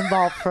just been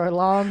involved for a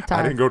long time.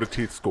 I didn't go to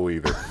teeth school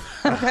either.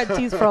 I've had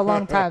teeth for a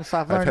long time, so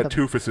I've I've learned had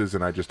them. toofuses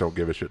and I just don't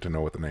give a shit to know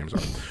what the names are.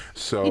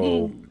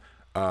 So,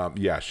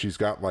 yeah, she's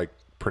got like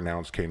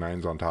pronounced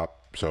canines on top.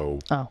 So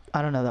Oh,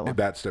 I don't know that one.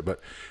 that's it. But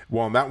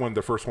well, on that one,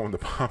 the first one that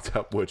popped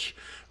up, which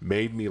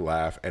made me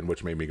laugh and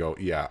which made me go,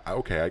 yeah,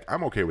 okay,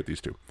 I'm okay with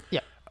these two. Yeah.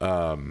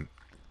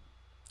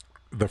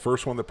 The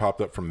first one that popped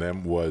up from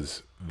them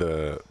was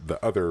the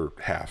other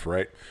half,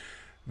 right?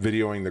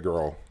 Videoing the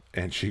girl,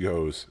 and she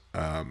goes,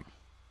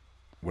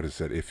 what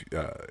is it? If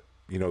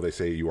you know, they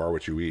say you are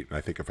what you eat, and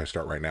I think if I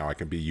start right now, I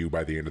can be you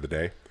by the end of the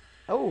day.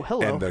 Oh,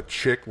 hello. And the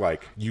chick,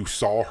 like, you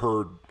saw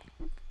her,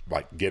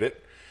 like, get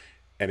it,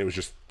 and it was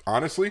just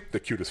honestly the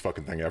cutest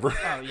fucking thing ever.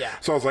 Oh, yeah.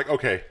 So I was like,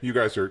 okay, you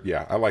guys are,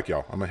 yeah, I like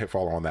y'all. I'm gonna hit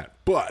follow on that,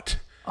 but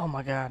Oh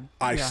my God.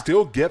 I Yeah.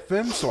 still get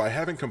them, so I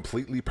haven't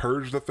completely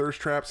purged the thirst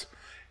traps.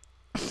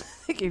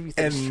 I gave you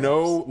And thirst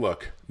no,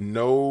 look,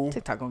 no.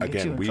 TikTok gonna get you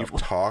Again, in we've trouble.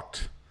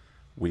 talked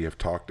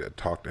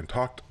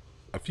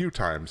a few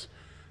times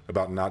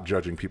about not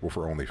judging people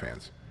for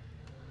OnlyFans.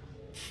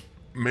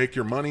 Make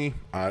your money.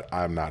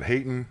 I'm not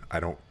hating.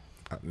 I don't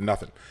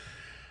nothing.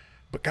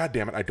 But God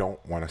damn it, I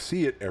don't want to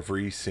see it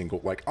every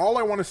single. Like, all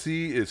I want to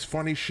see is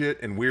funny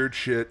shit and weird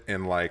shit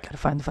and like Gotta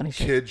find the funny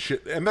shit. kid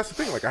shit. And that's the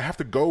thing. Like, I have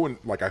to go and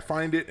like I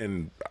find it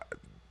and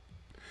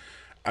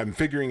I'm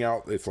figuring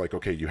out it's like,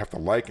 okay, you have to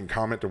like and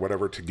comment or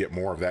whatever to get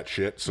more of that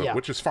shit. So, Yeah.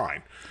 which is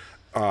fine.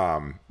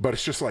 But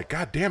it's just like,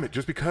 God damn it,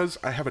 just because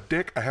I have a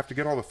dick, I have to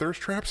get all the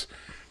thirst traps.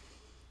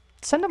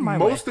 Send them my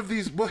way. Most of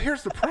these. Well,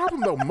 here's the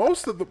problem though.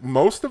 Most of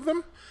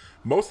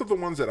the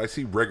ones that I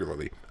see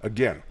regularly.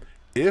 Again,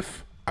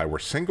 if I were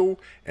single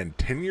and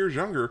 10 years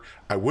younger,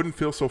 I wouldn't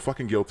feel so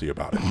fucking guilty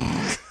about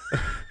it.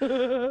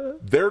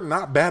 They're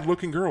not bad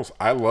looking girls.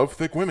 I love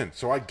thick women,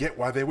 so I get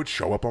why they would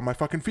show up on my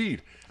fucking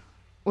feed.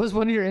 Was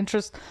one of your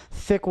interests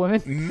thick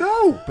women?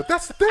 No, but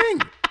that's the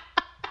thing.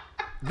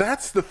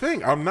 That's the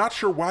thing. I'm not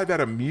sure why that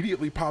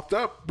immediately popped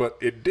up, but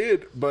it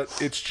did. But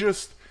it's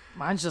just.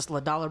 Mine's just La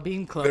Dollar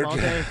Bean Club all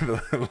day.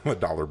 The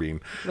dollar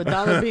bean. La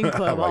Dollar Bean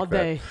Club like all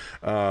day.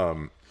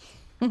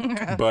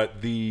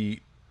 But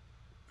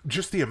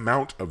just the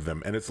amount of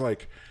them, and it's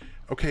like,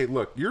 okay,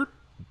 look, you're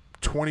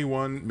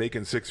 21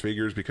 making six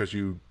figures because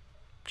you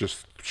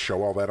just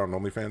show all that on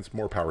OnlyFans.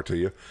 More power to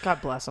you.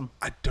 God bless them.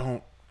 I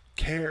don't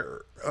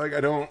care. Like I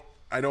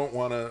don't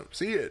want to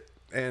see it,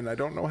 and I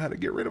don't know how to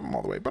get rid of them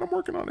all the way, but I'm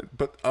working on it.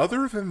 But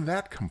other than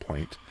that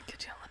complaint,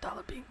 Get you on La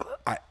Dollar Bean Club.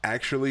 I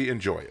actually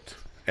enjoy it.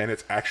 And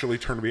it's actually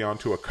turned me on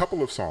to a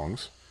couple of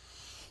songs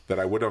that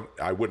I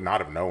would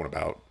not have known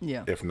about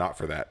if not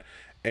for that.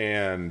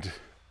 And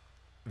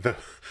the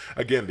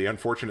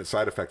unfortunate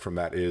side effect from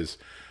that is,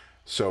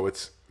 so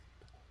it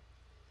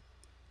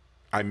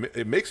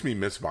makes me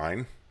miss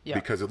Vine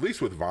because at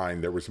least with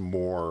Vine there was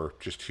more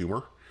just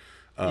humor.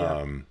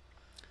 And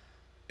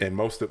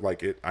most of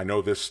I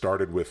know this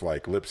started with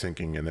like lip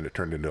syncing and then it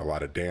turned into a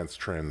lot of dance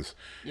trends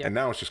and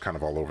now it's just kind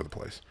of all over the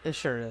place. It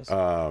sure is.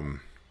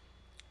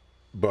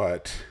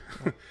 But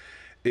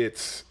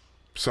it's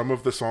some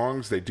of the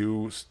songs they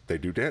do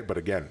dance. But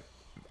again,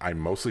 I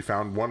mostly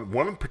found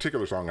one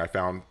particular song I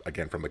found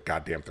again from the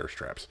goddamn Thirst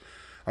Traps.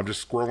 I'm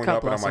just scrolling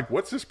up and I'm like,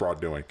 what's this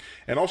broad doing?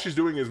 And all she's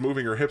doing is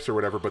moving her hips or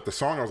whatever. But the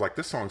song, I was like,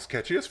 this song's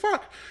catchy as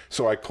fuck.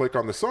 So I click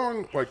on the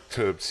song like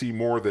to see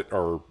more that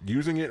are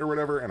using it or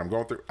whatever. And I'm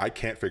going through. I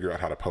can't figure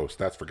out how to post.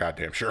 That's for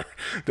goddamn sure.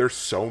 There's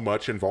so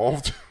much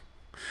involved.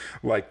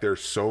 Like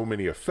there's so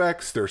many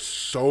effects. There's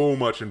so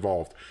much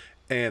involved.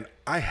 And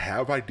I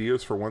have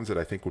ideas for ones that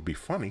I think would be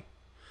funny.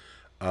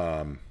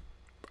 I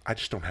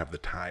just don't have the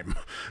time.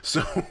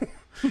 So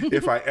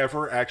if I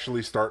ever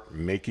actually start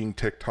making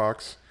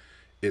TikToks,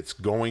 it's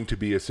going to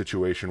be a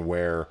situation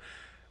where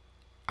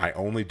I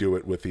only do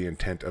it with the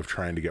intent of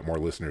trying to get more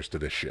listeners to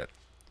this shit.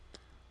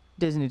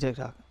 Disney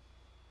TikTok.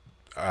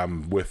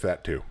 With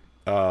that too.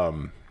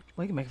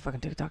 We can make a fucking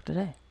TikTok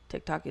today.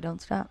 TikTok, you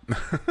don't stop.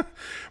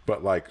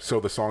 But like,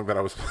 so the song that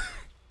I was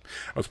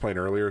playing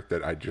earlier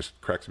that I just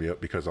cracks me up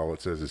because all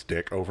it says is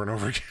dick over and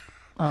over again.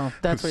 Oh,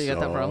 that's where you got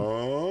that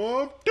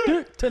from.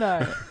 Dick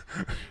tonight.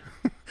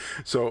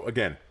 So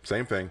again,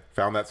 same thing.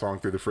 Found that song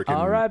through the freaking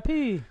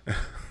R.I.P.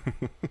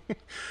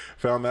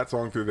 Found that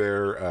song through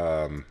there.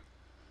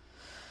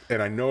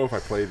 And I know if I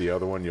play the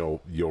other one,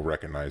 you'll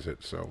recognize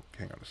it. So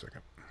hang on a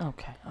second.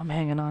 Okay, I'm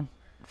hanging on.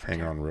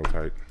 Hang on real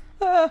tight.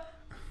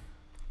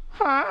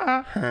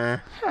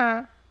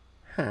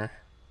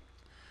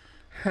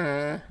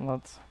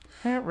 Let's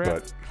hear it rip.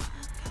 But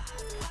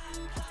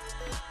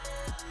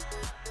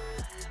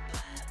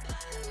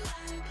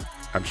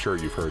I'm sure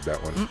you've heard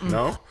that one.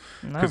 No?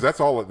 Because that's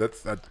all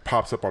that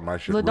pops up on my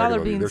shit The Dollar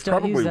regularly. Beans There's don't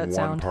probably use that one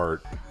sound.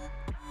 part.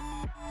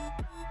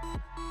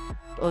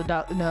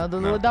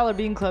 The Dollar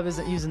Bean Club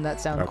isn't using that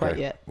sound quite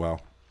yet.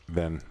 Well,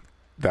 then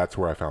that's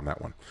where I found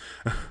that one.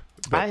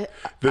 But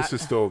this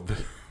is still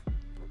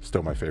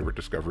my favorite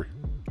discovery.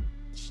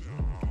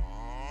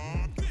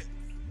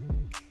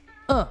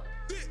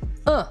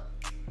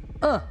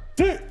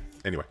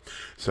 Anyway,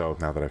 so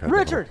now that I've had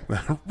Richard.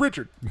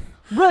 Richard.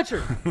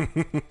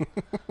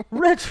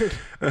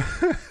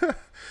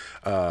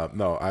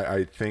 No,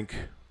 I think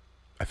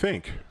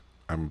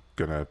I'm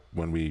gonna,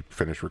 when we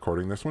finish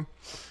recording this one,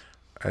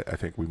 I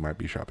think we might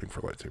be shopping for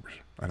lightsabers.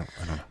 I don't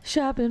know.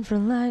 Shopping for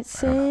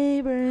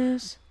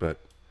lightsabers. But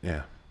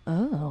yeah.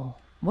 Oh,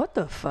 what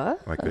the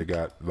fuck? Like they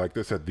got, like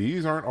they said,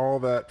 these aren't all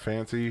that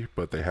fancy,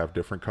 but they have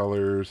different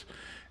colors,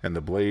 and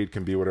the blade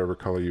can be whatever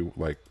color you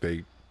like.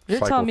 You're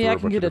telling me I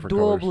can get a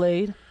dual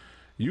blade?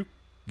 You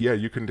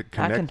can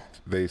connect.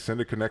 They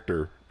send a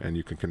connector, and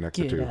you can connect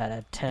the two. Get out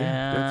of town.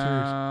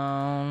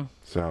 Yeah,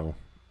 so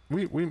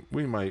we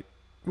might.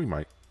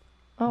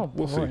 Oh,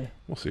 we'll boy.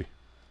 see.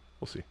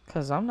 We'll see.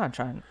 Because I'm not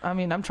trying. I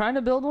mean, I'm trying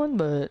to build one,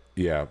 but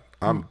yeah,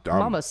 I'm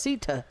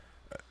Mamacita.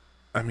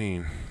 I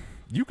mean,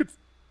 you could.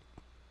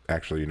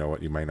 Actually, you know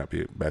what? You might not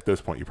be at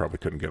this point. You probably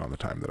couldn't get on the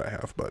time that I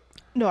have, but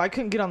no, I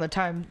couldn't get on the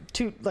time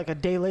like a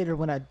day later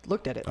when I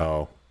looked at it.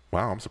 Oh,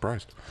 wow! I'm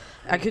surprised.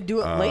 I could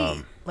do it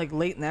late, like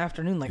late in the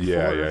afternoon, like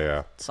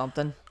 4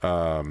 something.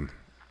 Well,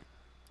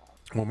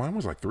 mine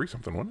was like 3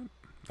 something, wasn't it?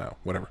 No,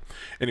 whatever.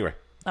 Anyway,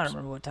 I don't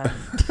remember what time.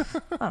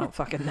 I don't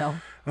fucking know.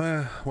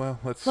 Well,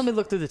 let me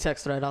look through the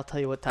text thread. I'll tell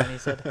you what time he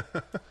said.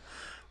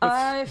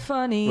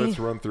 Funny. Let's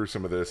run through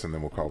some of this, and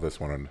then we'll call this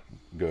one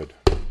good.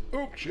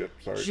 Oh shit!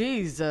 Sorry.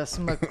 Jesus,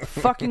 my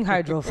fucking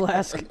hydro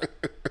flask.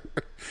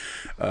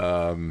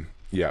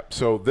 Yeah.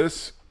 So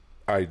this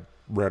I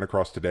ran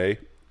across today.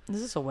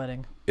 Is this a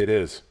wedding? It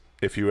is.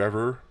 If you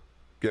ever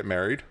get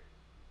married,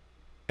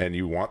 and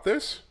you want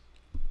this,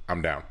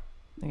 I'm down.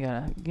 You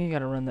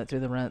gotta run that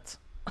through the rents.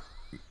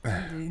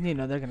 You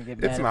know they're gonna get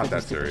mad. It's if not I that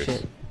just did the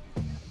serious. shit.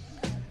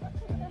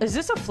 Is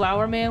this a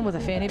flower man with a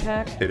fanny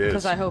pack? It is.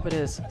 Because I hope it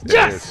is. It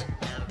Yes! is.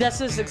 This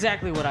is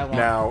exactly what I want.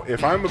 Now,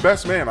 if I'm the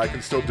best man, I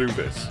can still do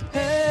this.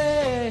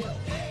 Hey!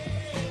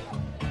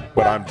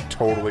 But I'm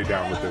totally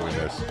down with doing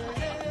this.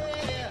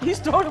 He's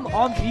throwing them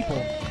on people.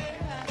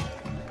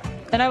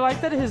 And I like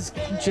that his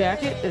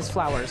jacket is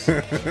flowers.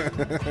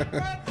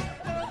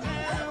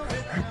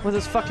 With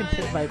his fucking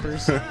pit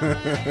vipers.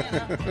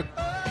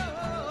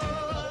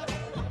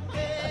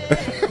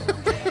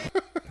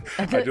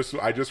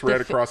 I just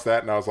read across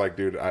that and I was like,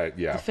 dude,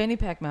 The fanny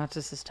pack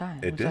matches his tie,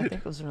 It which I did.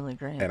 think was really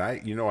great. And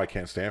I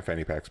can't stand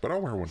fanny packs, but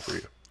I'll wear one for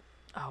you.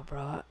 Oh,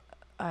 bro,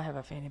 I have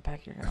a fanny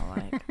pack you're gonna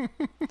like.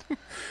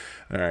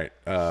 All right.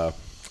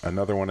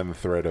 Another one in the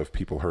thread of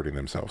people hurting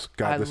themselves.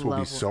 God, this will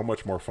be so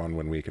much more fun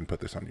when we can put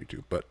this on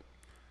YouTube, but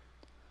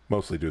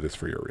mostly do this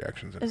for your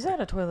reactions. Is that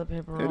a toilet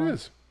paper roll? It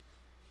is.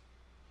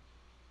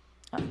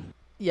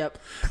 Yep.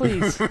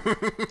 Please.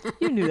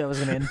 You knew that was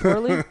gonna end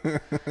poorly.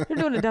 You're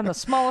doing it down the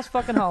smallest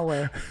fucking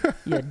hallway.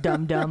 You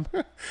dumb.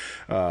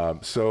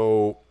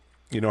 So,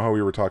 you know how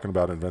we were talking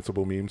about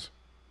Invincible memes?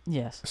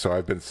 Yes. So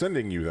I've been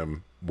sending you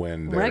them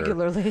when they're...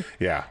 Regularly.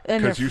 Yeah,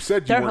 And because you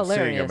said you they're weren't seeing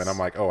them, hilarious. and I'm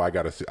like, oh, I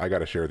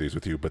gotta share these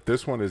with you. But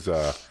this one is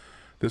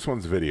this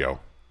one's video.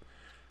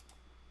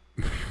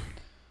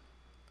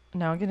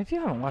 Now again, if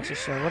you haven't watched the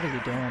show, what are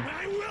you doing?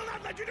 I will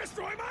not let you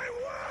destroy my world!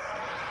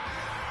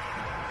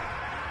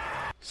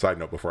 Side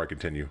note before I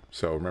continue.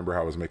 So remember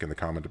how I was making the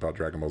comment about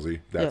Dragon Ball Z?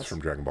 That's Yes. from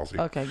Dragon Ball Z.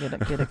 Okay, get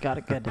it, got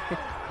it, good.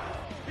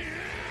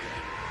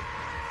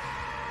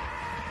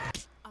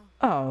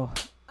 Oh.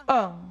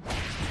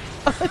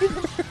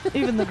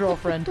 Even the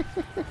girlfriend.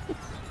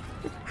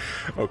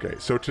 Okay,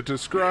 so to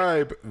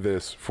describe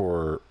this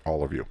for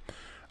all of you,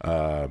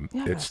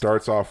 it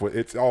starts off with,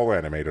 it's all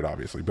animated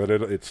obviously, but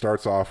it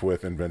starts off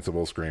with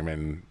Invincible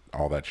screaming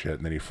all that shit,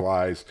 and then he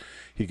flies,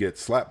 he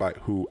gets slapped by,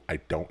 who I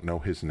don't know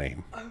his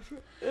name,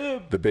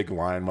 the big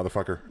lion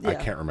motherfucker. I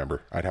Yeah. can't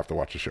remember, I'd have to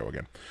watch the show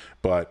again,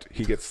 but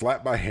he gets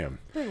slapped by him,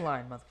 Big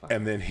line, motherfucker.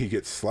 and then he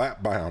gets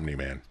slapped by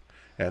Omni-Man,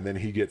 and then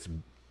he gets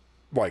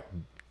like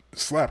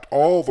slapped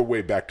all the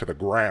way back to the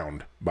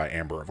ground by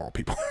Amber of all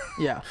people.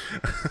 Yeah.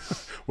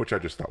 Which I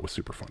just thought was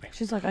super funny.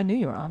 She's like, I knew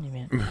you were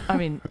Omni-Man. I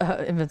mean,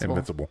 Invincible.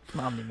 Invincible.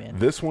 Omni-Man.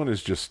 This one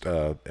is just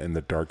in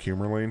the dark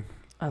humor lane.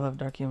 I love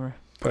dark humor.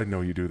 I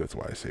know you do. That's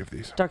why I saved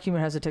these. Dark humor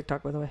has a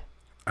TikTok, by the way.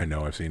 I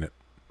know. I've seen it.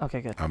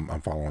 Okay, good. I'm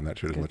following that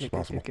shit as much as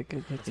possible.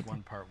 Good. It's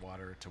 1 part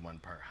water to 1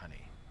 part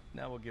honey.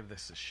 Now we'll give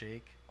this a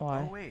shake. Why?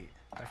 Oh wait,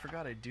 I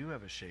forgot I do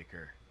have a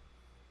shaker.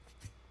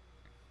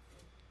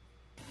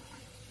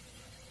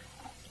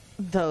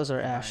 Those are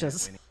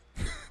ashes.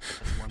 That's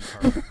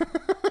 1 part.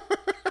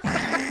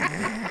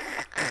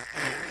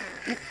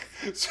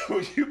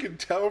 So you can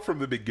tell from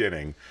the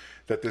beginning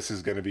that this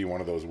is going to be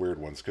one of those weird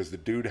ones because the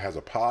dude has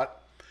a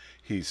pot.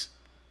 He's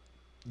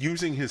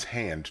using his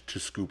hand to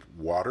scoop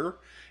water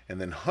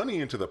and then honey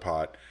into the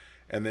pot,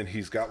 and then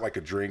he's got like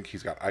a drink.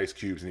 He's got ice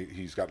cubes and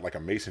he's got like a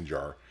mason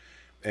jar.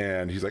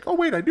 And he's like, oh,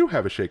 wait, I do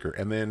have a shaker.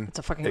 And then It's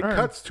a fucking it urn.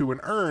 cuts to an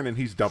urn, and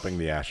he's dumping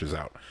the ashes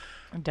out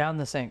Down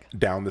the sink.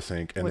 down the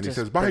sink. And Which then he is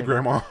says, bye, pretty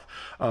Grandma.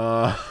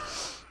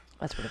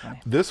 That's pretty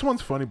funny. This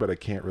one's funny, but I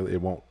can't really.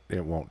 It won't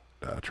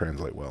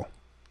translate well.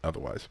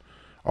 Otherwise,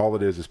 all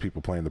it is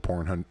people playing the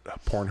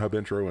Pornhub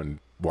intro and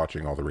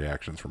watching all the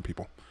reactions from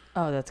people.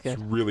 Oh, that's It's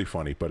good. really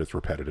funny, but it's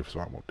repetitive, so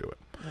I won't do it.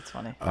 That's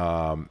funny.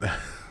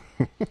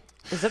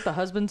 Is that the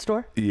husband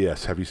store?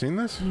 Yes. Have you seen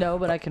this? No,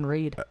 but I can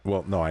read.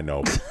 Well, no, I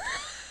know.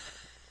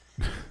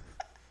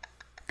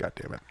 God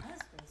damn it.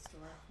 Husband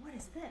store? What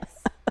is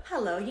this?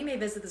 Hello, you may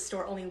visit the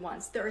store only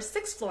once. There are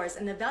 6 floors,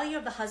 and the value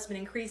of the husband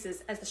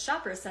increases as the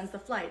shopper ascends the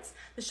flights.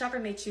 The shopper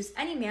may choose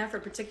any man for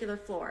a particular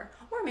floor,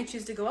 or may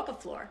choose to go up a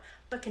floor,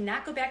 but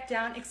cannot go back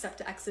down except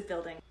to exit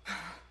building.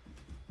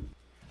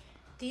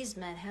 These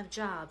men have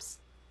jobs.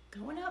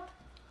 Going up.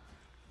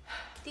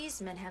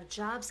 These men have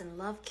jobs and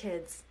love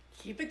kids.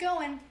 Keep it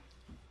going.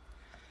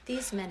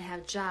 These men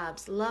have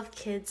jobs, love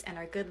kids, and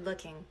are good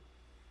looking.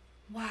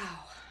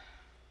 Wow.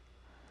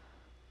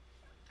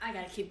 I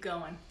gotta keep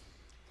going.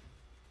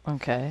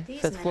 Okay.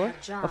 These Fifth men floor? have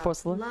Or jobs,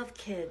 fourth floor? love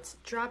kids,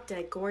 drop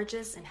dead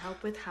gorgeous, and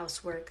help with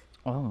housework.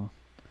 Oh.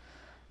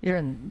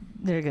 You're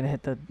gonna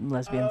hit the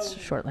lesbians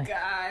shortly.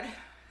 God.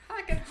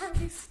 I can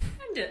hardly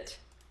stand it.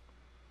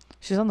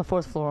 She's on the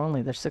 4th floor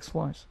only. There's 6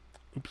 floors.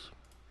 Oops.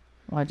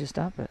 Why'd you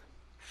stop it?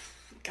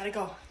 Gotta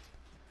go.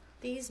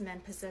 These men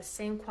possess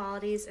same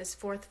qualities as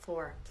 4th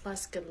floor,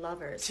 plus good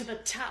lovers. To the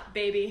top,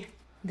 baby.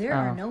 There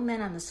are no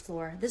men on this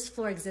floor. This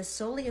floor exists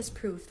solely as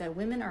proof that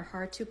women are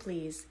hard to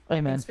please.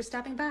 Amen. Thanks for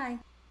stopping by.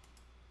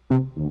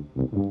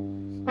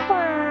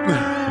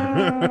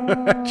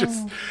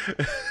 Just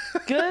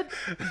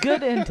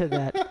Good into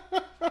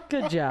that.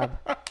 Good job.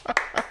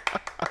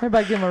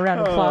 Everybody give him a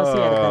round of applause.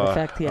 He had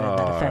a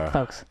bad effect.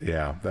 Folks.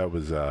 yeah, that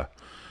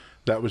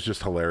was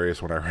just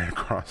hilarious when I ran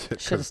across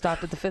it. Should have 'cause,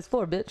 stopped at the 5th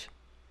floor, bitch.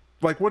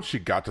 like once she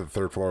got to the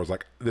 3rd floor, I was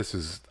like, "This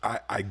is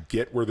I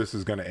get where this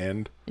is going to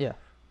end, Yeah.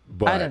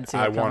 but didn't see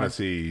it I want coming. to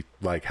see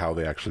like how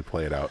they actually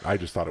play it out. I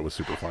just thought it was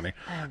super funny.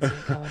 I didn't see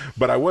it coming.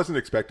 But I wasn't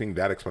expecting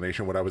that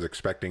explanation. What I was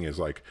expecting is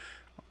like,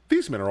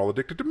 these men are all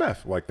addicted to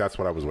meth. Like, that's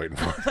what I was waiting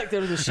for. Like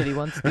they're the shitty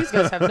ones. These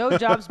guys have no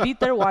jobs, beat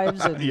their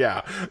wives, and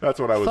Yeah, that's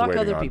what I was fuck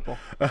waiting other on. people.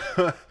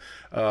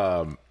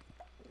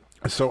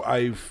 So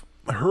I've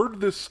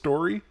heard this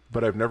story,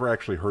 but I've never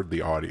actually heard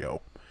the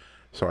audio.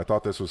 So I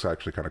thought this was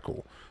actually kind of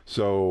cool.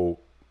 So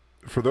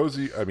for those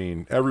of you, I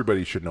mean,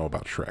 everybody should know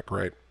about Shrek,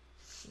 right?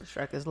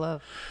 Shrek is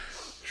love.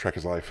 Shrek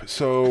is life.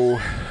 So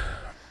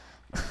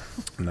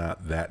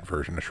not that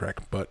version of Shrek,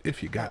 but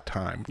if you got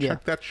time, Yeah.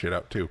 check that shit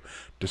out too.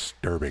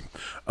 Disturbing.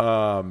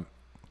 A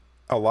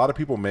lot of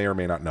people may or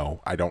may not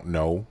know. I don't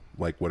know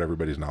like what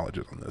everybody's knowledge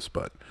is on this,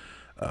 but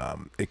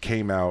it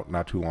came out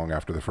not too long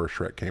after the first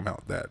Shrek came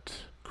out that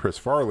Chris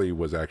Farley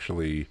was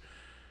actually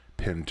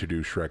pinned to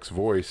do Shrek's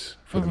voice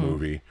for the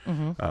movie,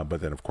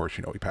 but then of course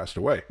he passed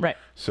away. Right.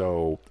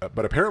 So,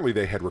 but apparently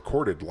they had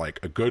recorded like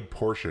a good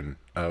portion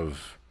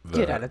of the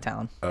Get out of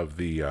town. of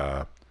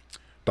the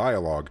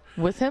dialogue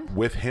With him? and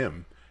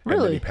then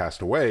Really? he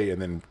passed away,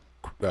 and then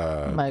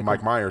Michael.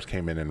 Mike Myers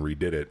came in and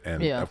redid it,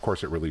 and Yeah. of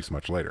course it released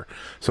much later.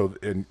 So,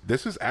 and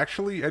this is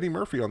actually Eddie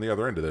Murphy on the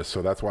other end of this,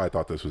 so that's why I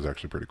thought this was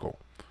actually pretty cool.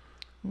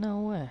 No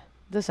way.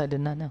 This I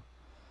did not know.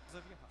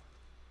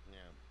 Yeah.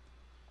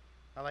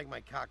 I like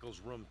my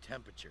cockle's room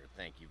temperature,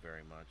 thank you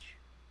very much.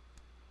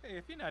 Hey,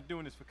 if you're not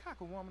doing this for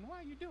cockle woman, why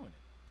are you doing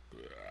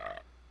it?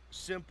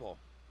 Simple.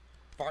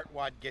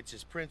 Fartwad gets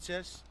his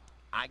princess,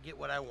 I get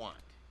what I want.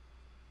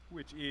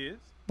 Which is?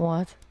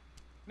 What?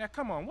 Now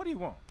come on, what do you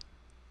want?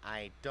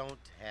 I don't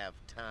have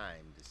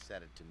time to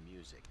set it to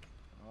music.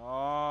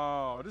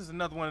 Oh, this is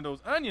another one of those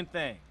onion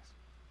things.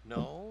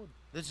 No,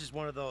 this is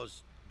one of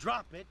those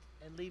drop it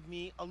and leave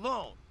me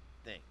alone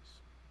things.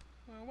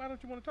 Well, why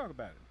don't you want to talk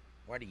about it?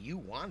 Why do you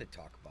want to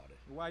talk about it?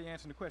 Why are you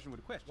answering the question with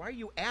a question? Why are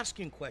you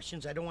asking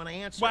questions I don't want to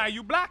answer? Why are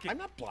you blocking? I'm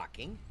not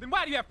blocking. Then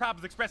why do you have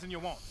problems expressing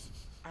your wants?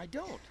 I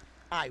don't.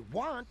 I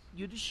want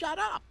you to shut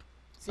up.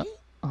 See?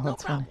 Oh, no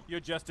that's problem. funny. You're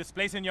just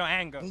displacing your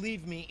anger.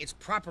 Believe me, it's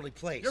properly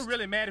placed. You're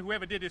really mad at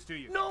whoever did this to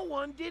you. No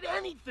one did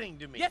anything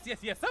to me. Yes.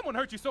 Someone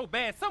hurt you so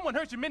bad. Someone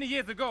hurt you many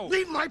years ago.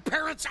 Leave my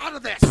parents out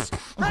of this.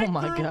 Oh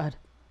my God. Let's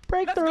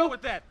Breakthrough. go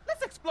with that.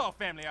 Let's explore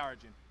family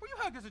origin. Were you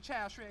hugged as a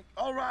child, Shrek?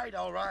 All right,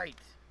 all right.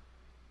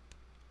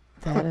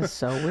 That is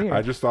so weird.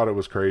 I just thought it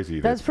was crazy.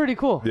 That's pretty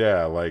cool.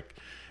 Yeah, like,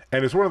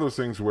 and it's one of those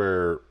things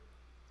where,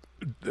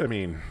 I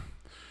mean,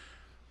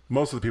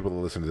 most of the people that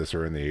listen to this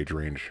are in the age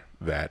range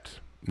that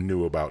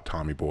knew about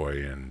Tommy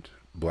Boy and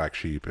Black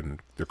Sheep and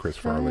the Chris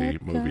Farley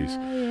That movies.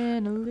 guy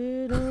in a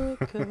little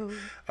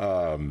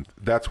coat.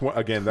 That's one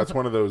again. That's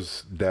one of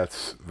those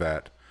deaths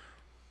that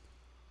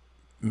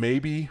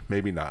maybe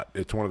not.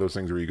 It's one of those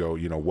things where you go,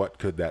 what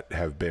could that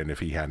have been if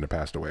he hadn't have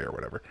passed away or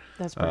whatever.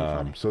 That's pretty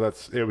funny. So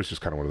it was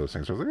just kind of one of those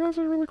things. I was like, oh, this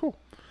is really cool.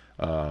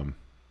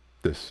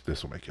 This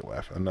will make you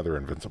laugh. Another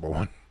Invincible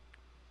one.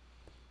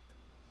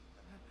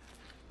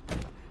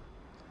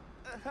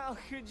 How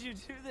could you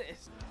do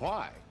this?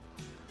 Why?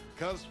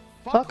 Because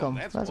Fuck 'em.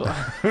 That's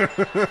why.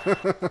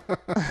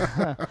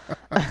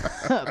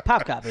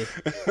 Pop copy.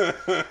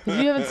 If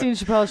you haven't seen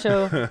Chappelle's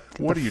Show, get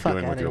What the are you fuck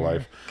doing with outta your here.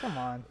 life? Come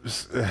on.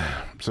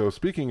 So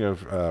speaking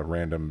of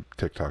random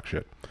TikTok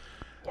shit,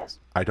 Yes.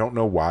 I don't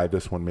know why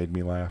this one made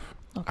me laugh.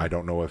 I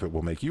don't know if it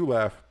will make you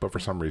laugh, but for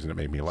some reason it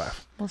made me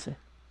laugh. We'll see.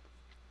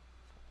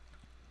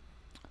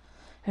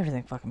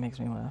 Everything fucking makes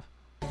me laugh.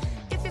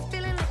 If you're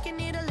feeling like you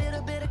need a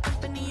little bit of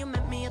company, you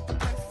met me at the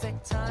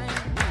perfect time.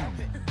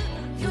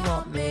 You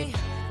want me,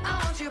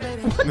 I want you,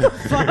 baby.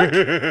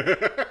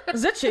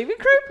 Is that shaving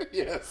cream?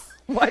 Yes.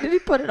 Why did he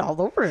put it all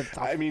over it?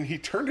 I mean, he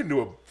turned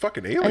into a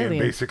fucking alien.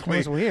 Basically.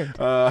 It was weird.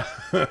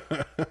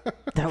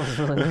 That was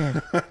really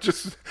weird.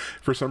 Just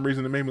for some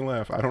reason it made me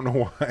laugh. I don't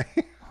know why.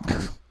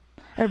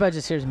 Everybody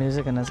just hears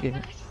music and that's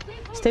good.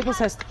 Staples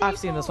has. I've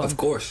seen this one. Of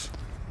course.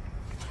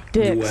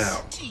 Dicks. You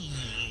out.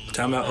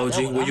 Time out,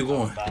 OG. Where you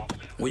going?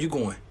 Where you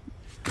going?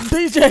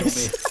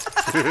 DJs.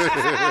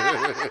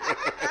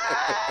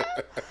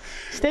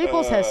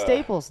 Staples has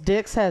staples.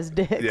 Dicks has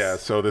dicks. Yeah,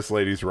 so this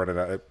lady's running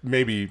out.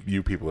 Maybe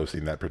you people have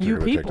seen that You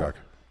particular people. TikTok.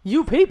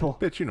 You people.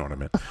 Bitch, you know what I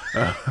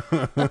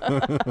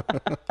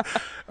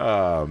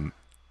meant.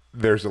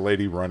 There's a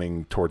lady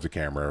running towards a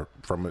camera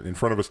from in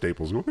front of a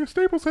Staples. Going,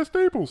 Staples has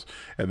staples.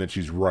 And then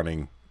she's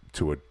running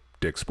to a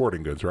Dick's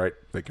Sporting Goods, right?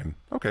 Thinking,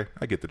 okay,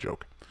 I get the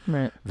joke.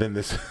 Right. Then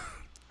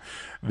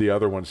the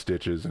other one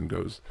stitches and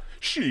goes,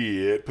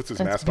 shit, puts his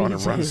That's mask on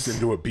and runs BJ's.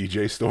 into a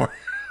BJ store.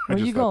 Where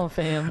you going,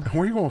 fam?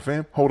 Where you going,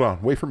 fam? Hold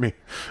on, wait for me.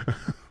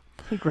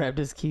 He grabbed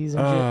his keys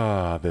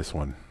and This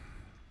one.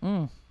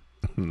 shit.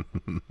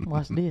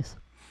 Watch this.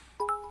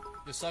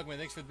 The Sugman,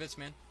 thanks for the bits,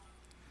 man.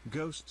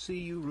 Ghost, see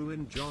you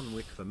ruined John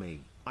Wick for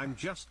me. I'm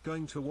just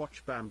going to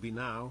watch Bambi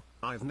now.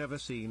 I've never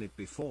seen it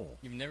before.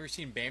 You've never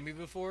seen Bambi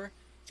before?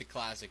 It's a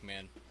classic,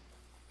 man.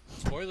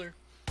 Spoiler.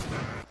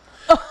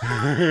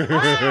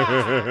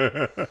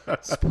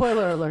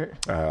 Spoiler alert.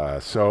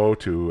 So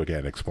to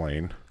again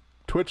explain,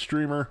 Twitch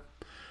streamer,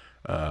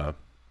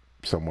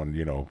 someone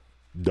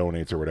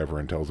donates or whatever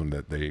and tells them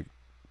that they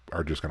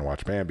are just going to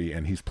watch Bambi,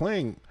 and he's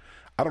playing.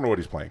 I don't know what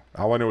he's playing.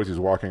 All I know is he's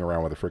walking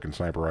around with a freaking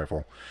sniper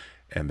rifle,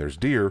 and there's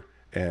deer.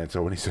 And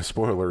so when he says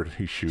spoiler,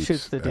 he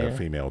shoots the deer. a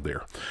female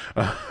deer.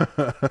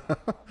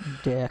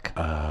 Dick.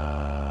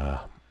 I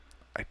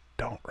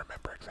don't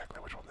remember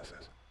exactly which one this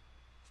is.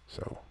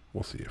 So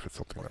we'll see if it's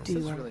something else. This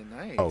is really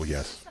nice. Oh,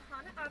 yes.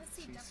 Sahana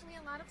Odyssey, definitely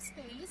a lot of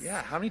space.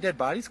 Yeah, how many dead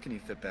bodies can you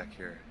fit back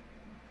here?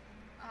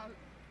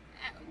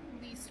 At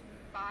least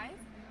 5.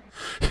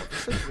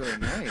 This is really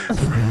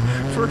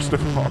nice. First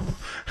of all,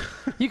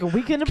 you can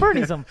weekend at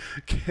Bernie's them.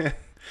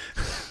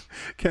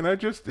 Can I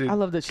just... I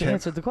love that she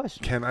answered the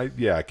question. Can I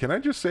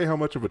just say how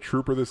much of a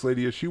trooper this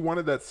lady is? She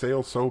wanted that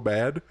sale so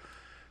bad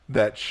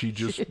that she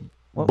just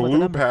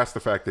blew past the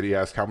fact that he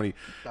asked how many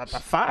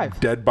 5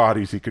 dead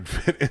bodies he could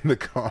fit in the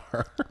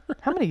car.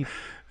 How many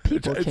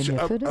people can you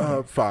fit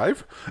in?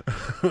 5.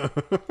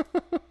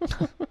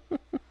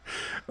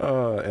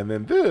 And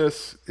then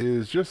this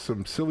is just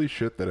some silly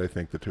shit that I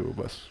think the two of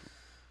us,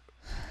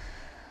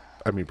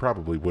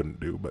 probably wouldn't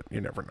do, but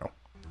you never know.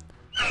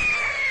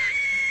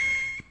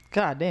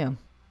 God damn.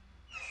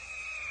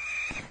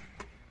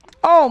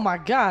 Oh my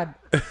God.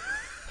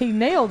 He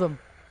nailed him.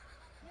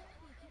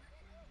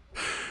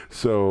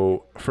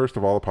 So, first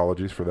of all,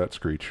 apologies for that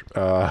screech.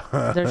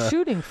 They're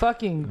shooting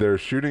fucking They're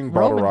shooting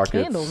bottle Roman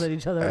rockets candles at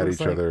each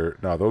other.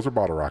 No, those are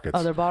bottle rockets.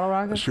 Oh, they're bottle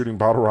rockets? Shooting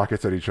bottle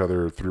rockets at each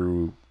other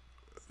through...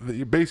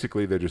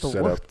 Basically, they just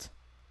set up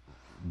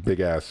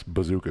big-ass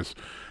bazookas.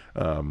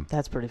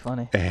 That's pretty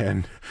funny.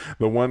 And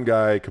the one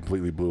guy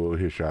completely blew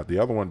his shot. The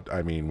other one,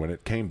 when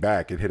it came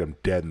back, it hit him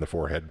dead in the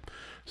forehead.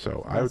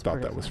 So I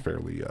thought that was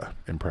fairly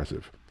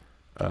impressive.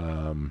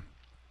 4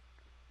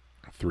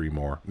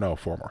 more.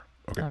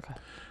 Okay.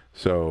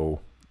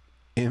 So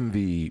in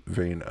the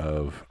vein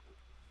of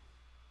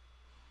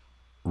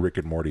Rick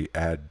and Morty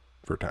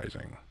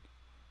advertising,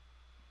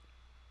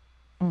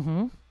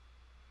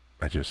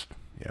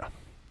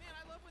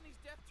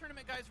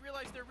 Tournament guys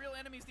realize their real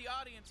enemy's the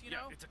audience, you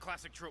know? It's a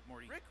classic trope,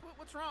 Morty. Rick,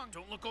 what's wrong?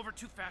 Don't look over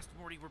too fast,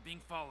 Morty. We're being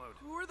followed.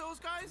 Who are those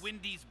guys?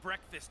 Wendy's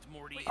Breakfast,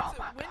 Morty. Wait,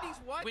 Wendy's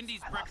what? Wendy's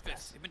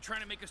Breakfast. They've been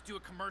trying to make us do a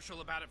commercial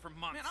about it for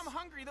months. Man, I'm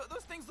hungry.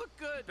 Those things look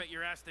good. Bet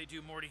your ass they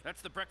do, Morty.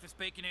 That's the Breakfast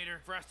Baconator,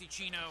 Frosty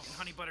Chino, and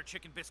Honey Butter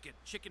Chicken Biscuit.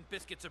 Chicken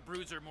Biscuit's a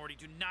bruiser, Morty.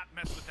 Do not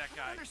mess with that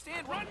guy. I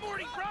understand. Run,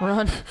 Morty,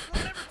 run!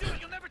 You'll never do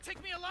it. You'll never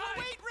take me alive.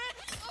 Wait, Rick!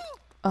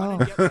 I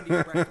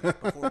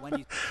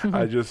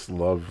just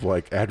love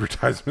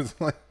advertisements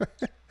like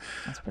that.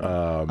 That's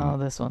pretty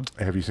this one.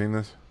 Have you seen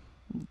this?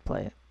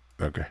 Play it.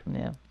 Okay.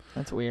 Yeah,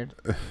 that's weird.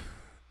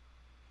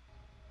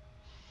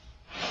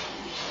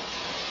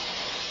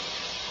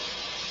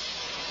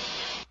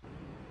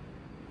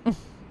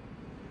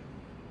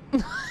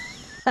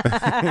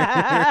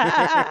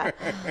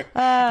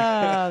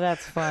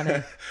 That's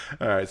funny.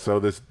 All right, so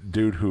this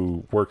dude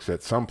who works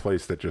at some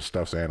place that just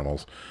stuffs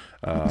animals.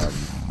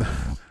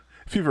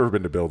 If you've ever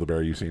been to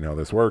Build-A-Bear, you've seen how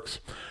this works.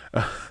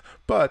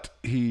 But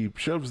he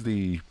shoves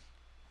the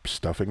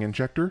stuffing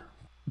injector.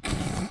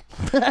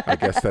 I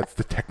guess that's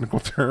the technical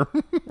term.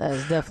 That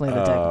is definitely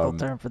the technical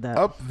term for that.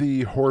 Up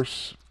the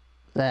horse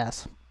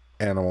ass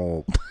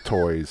animal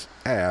toy's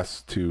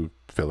ass to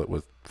fill it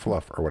with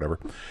fluff or whatever.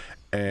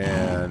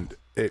 And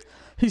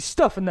he's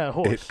stuffing that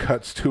horse. It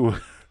cuts to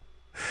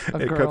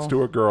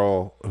a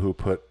girl who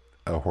put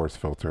a horse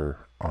filter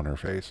on her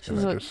face. She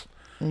was like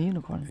a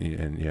unicorn.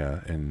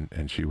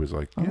 And she was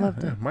like,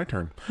 my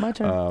turn. My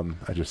turn.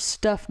 I just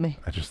stuff me.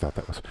 I just thought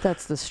that was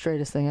that's the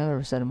straightest thing I've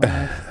ever said in my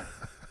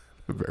life.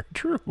 Very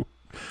true.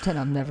 And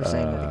I'm never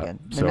saying that again.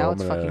 So now I'm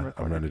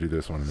gonna do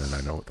this one, and then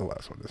I know what the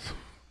last one is.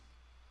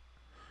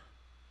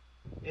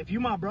 If you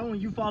my bro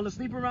and you fall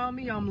asleep around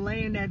me, I'm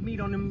laying that meat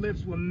on them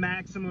lips with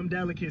maximum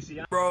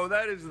delicacy. Bro,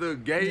 that is the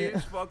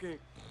gayest fucking...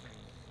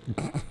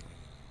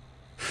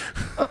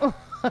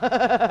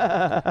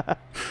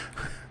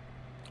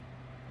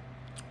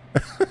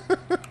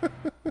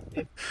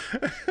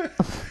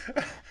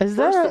 Is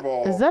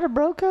that a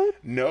bro code?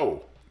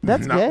 No.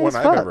 That's not gay one as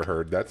I've fuck. ever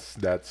heard. That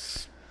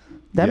yes.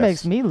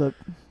 Makes me look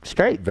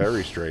straight.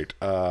 Very straight.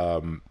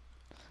 I'm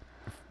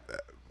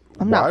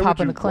not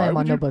popping a clam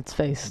on nobody's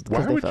face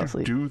because they fell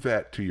asleep. Why would you do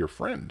that to your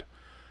friend?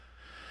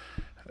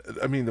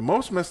 I mean, the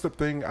most messed up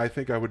thing I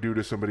think I would do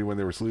to somebody when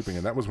they were sleeping,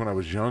 and that was when I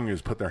was young,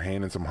 is put their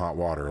hand in some hot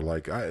water.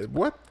 Like,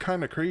 what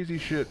kind of crazy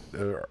shit?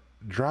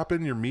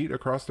 Dropping your meat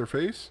across their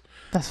face?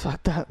 That's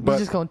fucked up. You're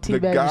just going to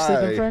teabag your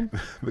sleeping friend?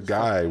 The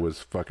guy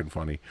was fucking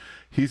funny.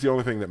 He's the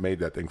only thing that made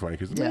that thing funny,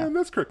 because, man,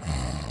 that's correct.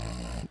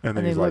 And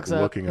then he's like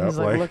looking up,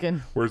 like,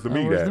 where's the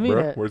meat at,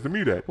 bro? Where's the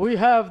meat at? We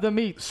have the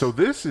meat. So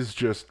this is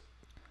just,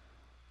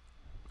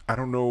 I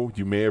don't know,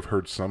 you may have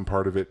heard some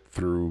part of it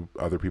through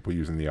other people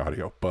using the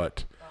audio,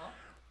 but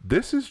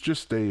this is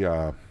just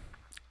this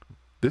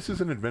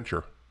is an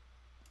adventure.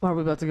 Are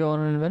we about to go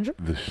on an adventure?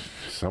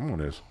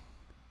 Someone is.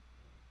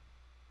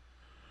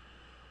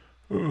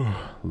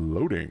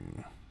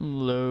 Loading.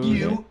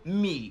 You,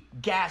 me,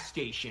 gas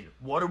station.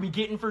 What are we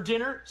getting for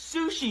dinner?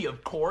 Sushi,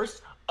 of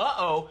course.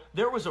 Uh-oh,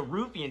 there was a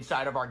roofie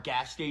inside of our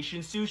gas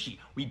station sushi.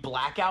 We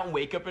black out and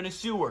wake up in a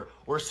sewer.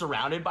 We're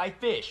surrounded by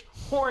fish.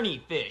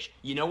 Horny fish.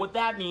 You know what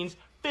that means?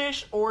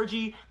 Fish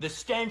orgy. The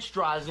stench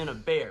draws in a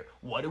bear.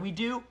 What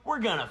do? We're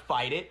gonna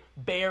fight it.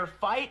 Bear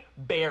fight?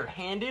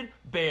 Bare-handed?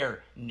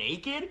 Bear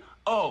naked?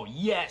 Oh,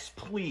 yes,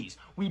 please.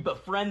 We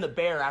befriend the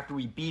bear after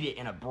we beat it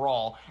in a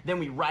brawl. Then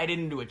we ride it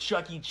into a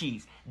Chuck E.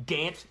 Cheese.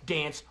 Dance,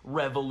 dance,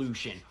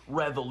 revolution.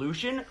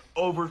 Revolution?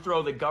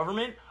 Overthrow the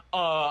government?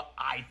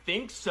 I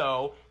think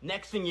so.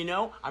 Next thing you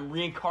know, I'm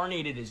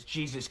reincarnated as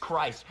Jesus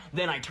Christ.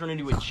 Then I turn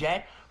into a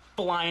jet,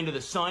 fly into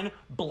the sun,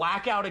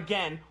 black out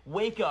again,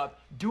 wake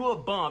up, do a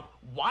bump,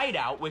 white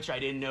out, which I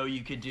didn't know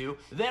you could do.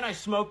 Then I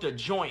smoked a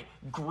joint,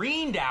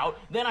 greened out,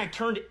 then I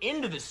turned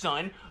into the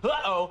sun.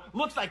 Uh-oh,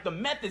 looks like the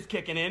meth is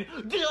kicking in.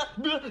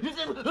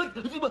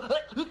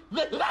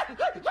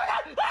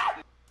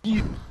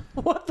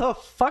 What the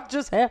fuck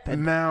just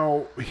happened?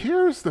 Now,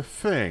 here's the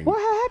thing.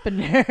 What happened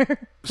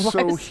there?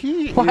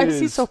 Why is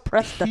he so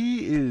pressed up?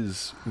 He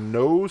is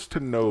nose to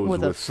nose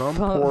with some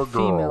poor girl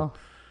female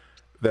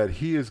that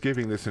he is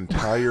giving this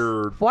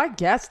entire why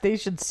gas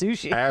station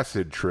sushi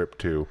acid trip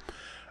to.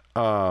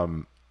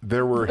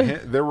 There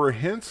were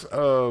hints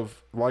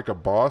of like a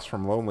boss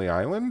from Lonely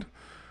Island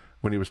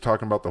when he was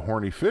talking about the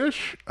horny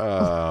fish.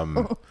 There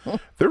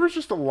was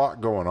just a lot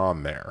going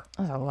on there.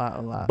 That's a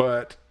lot.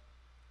 But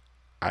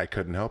I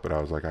couldn't help it.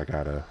 I was like, I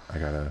gotta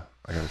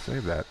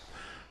save that.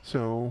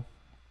 So,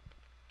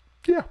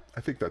 yeah,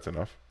 I think that's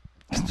enough.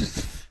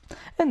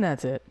 And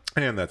that's it.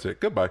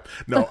 Goodbye.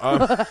 No,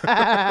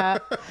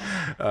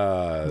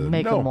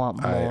 make them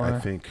want more. I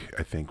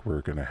think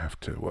we're gonna have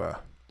to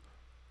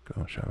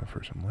go shop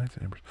for some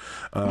lightsabers.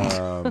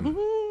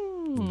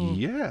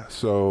 Yeah.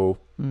 So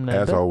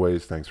as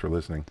always, thanks for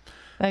listening.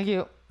 Thank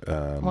you.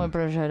 I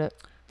appreciate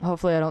it.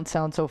 Hopefully, I don't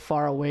sound so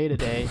far away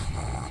today,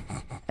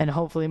 and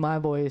hopefully, my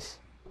voice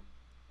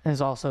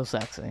is also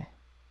sexy.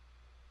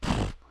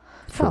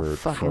 For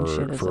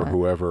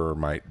whoever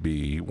might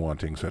be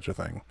wanting such a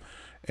thing,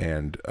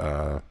 and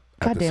at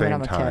the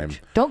same time,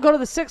 don't go to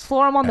the 6th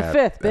floor. I'm on the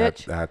 5th,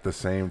 bitch. At the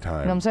same time,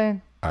 you know what I'm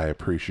saying? I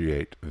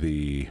appreciate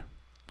the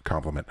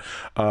compliment.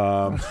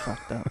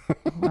 Fucked up.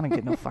 I don't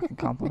get no fucking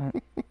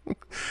compliment.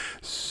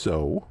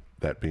 So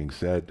that being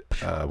said,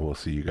 we'll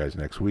see you guys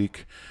next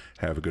week.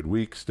 Have a good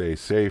week. Stay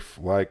safe.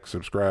 Like,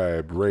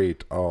 subscribe,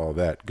 rate, all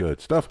that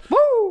good stuff. Woo!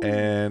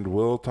 And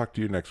we'll talk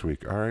to you next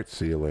week. All right.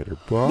 See you later.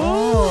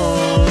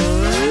 Bye.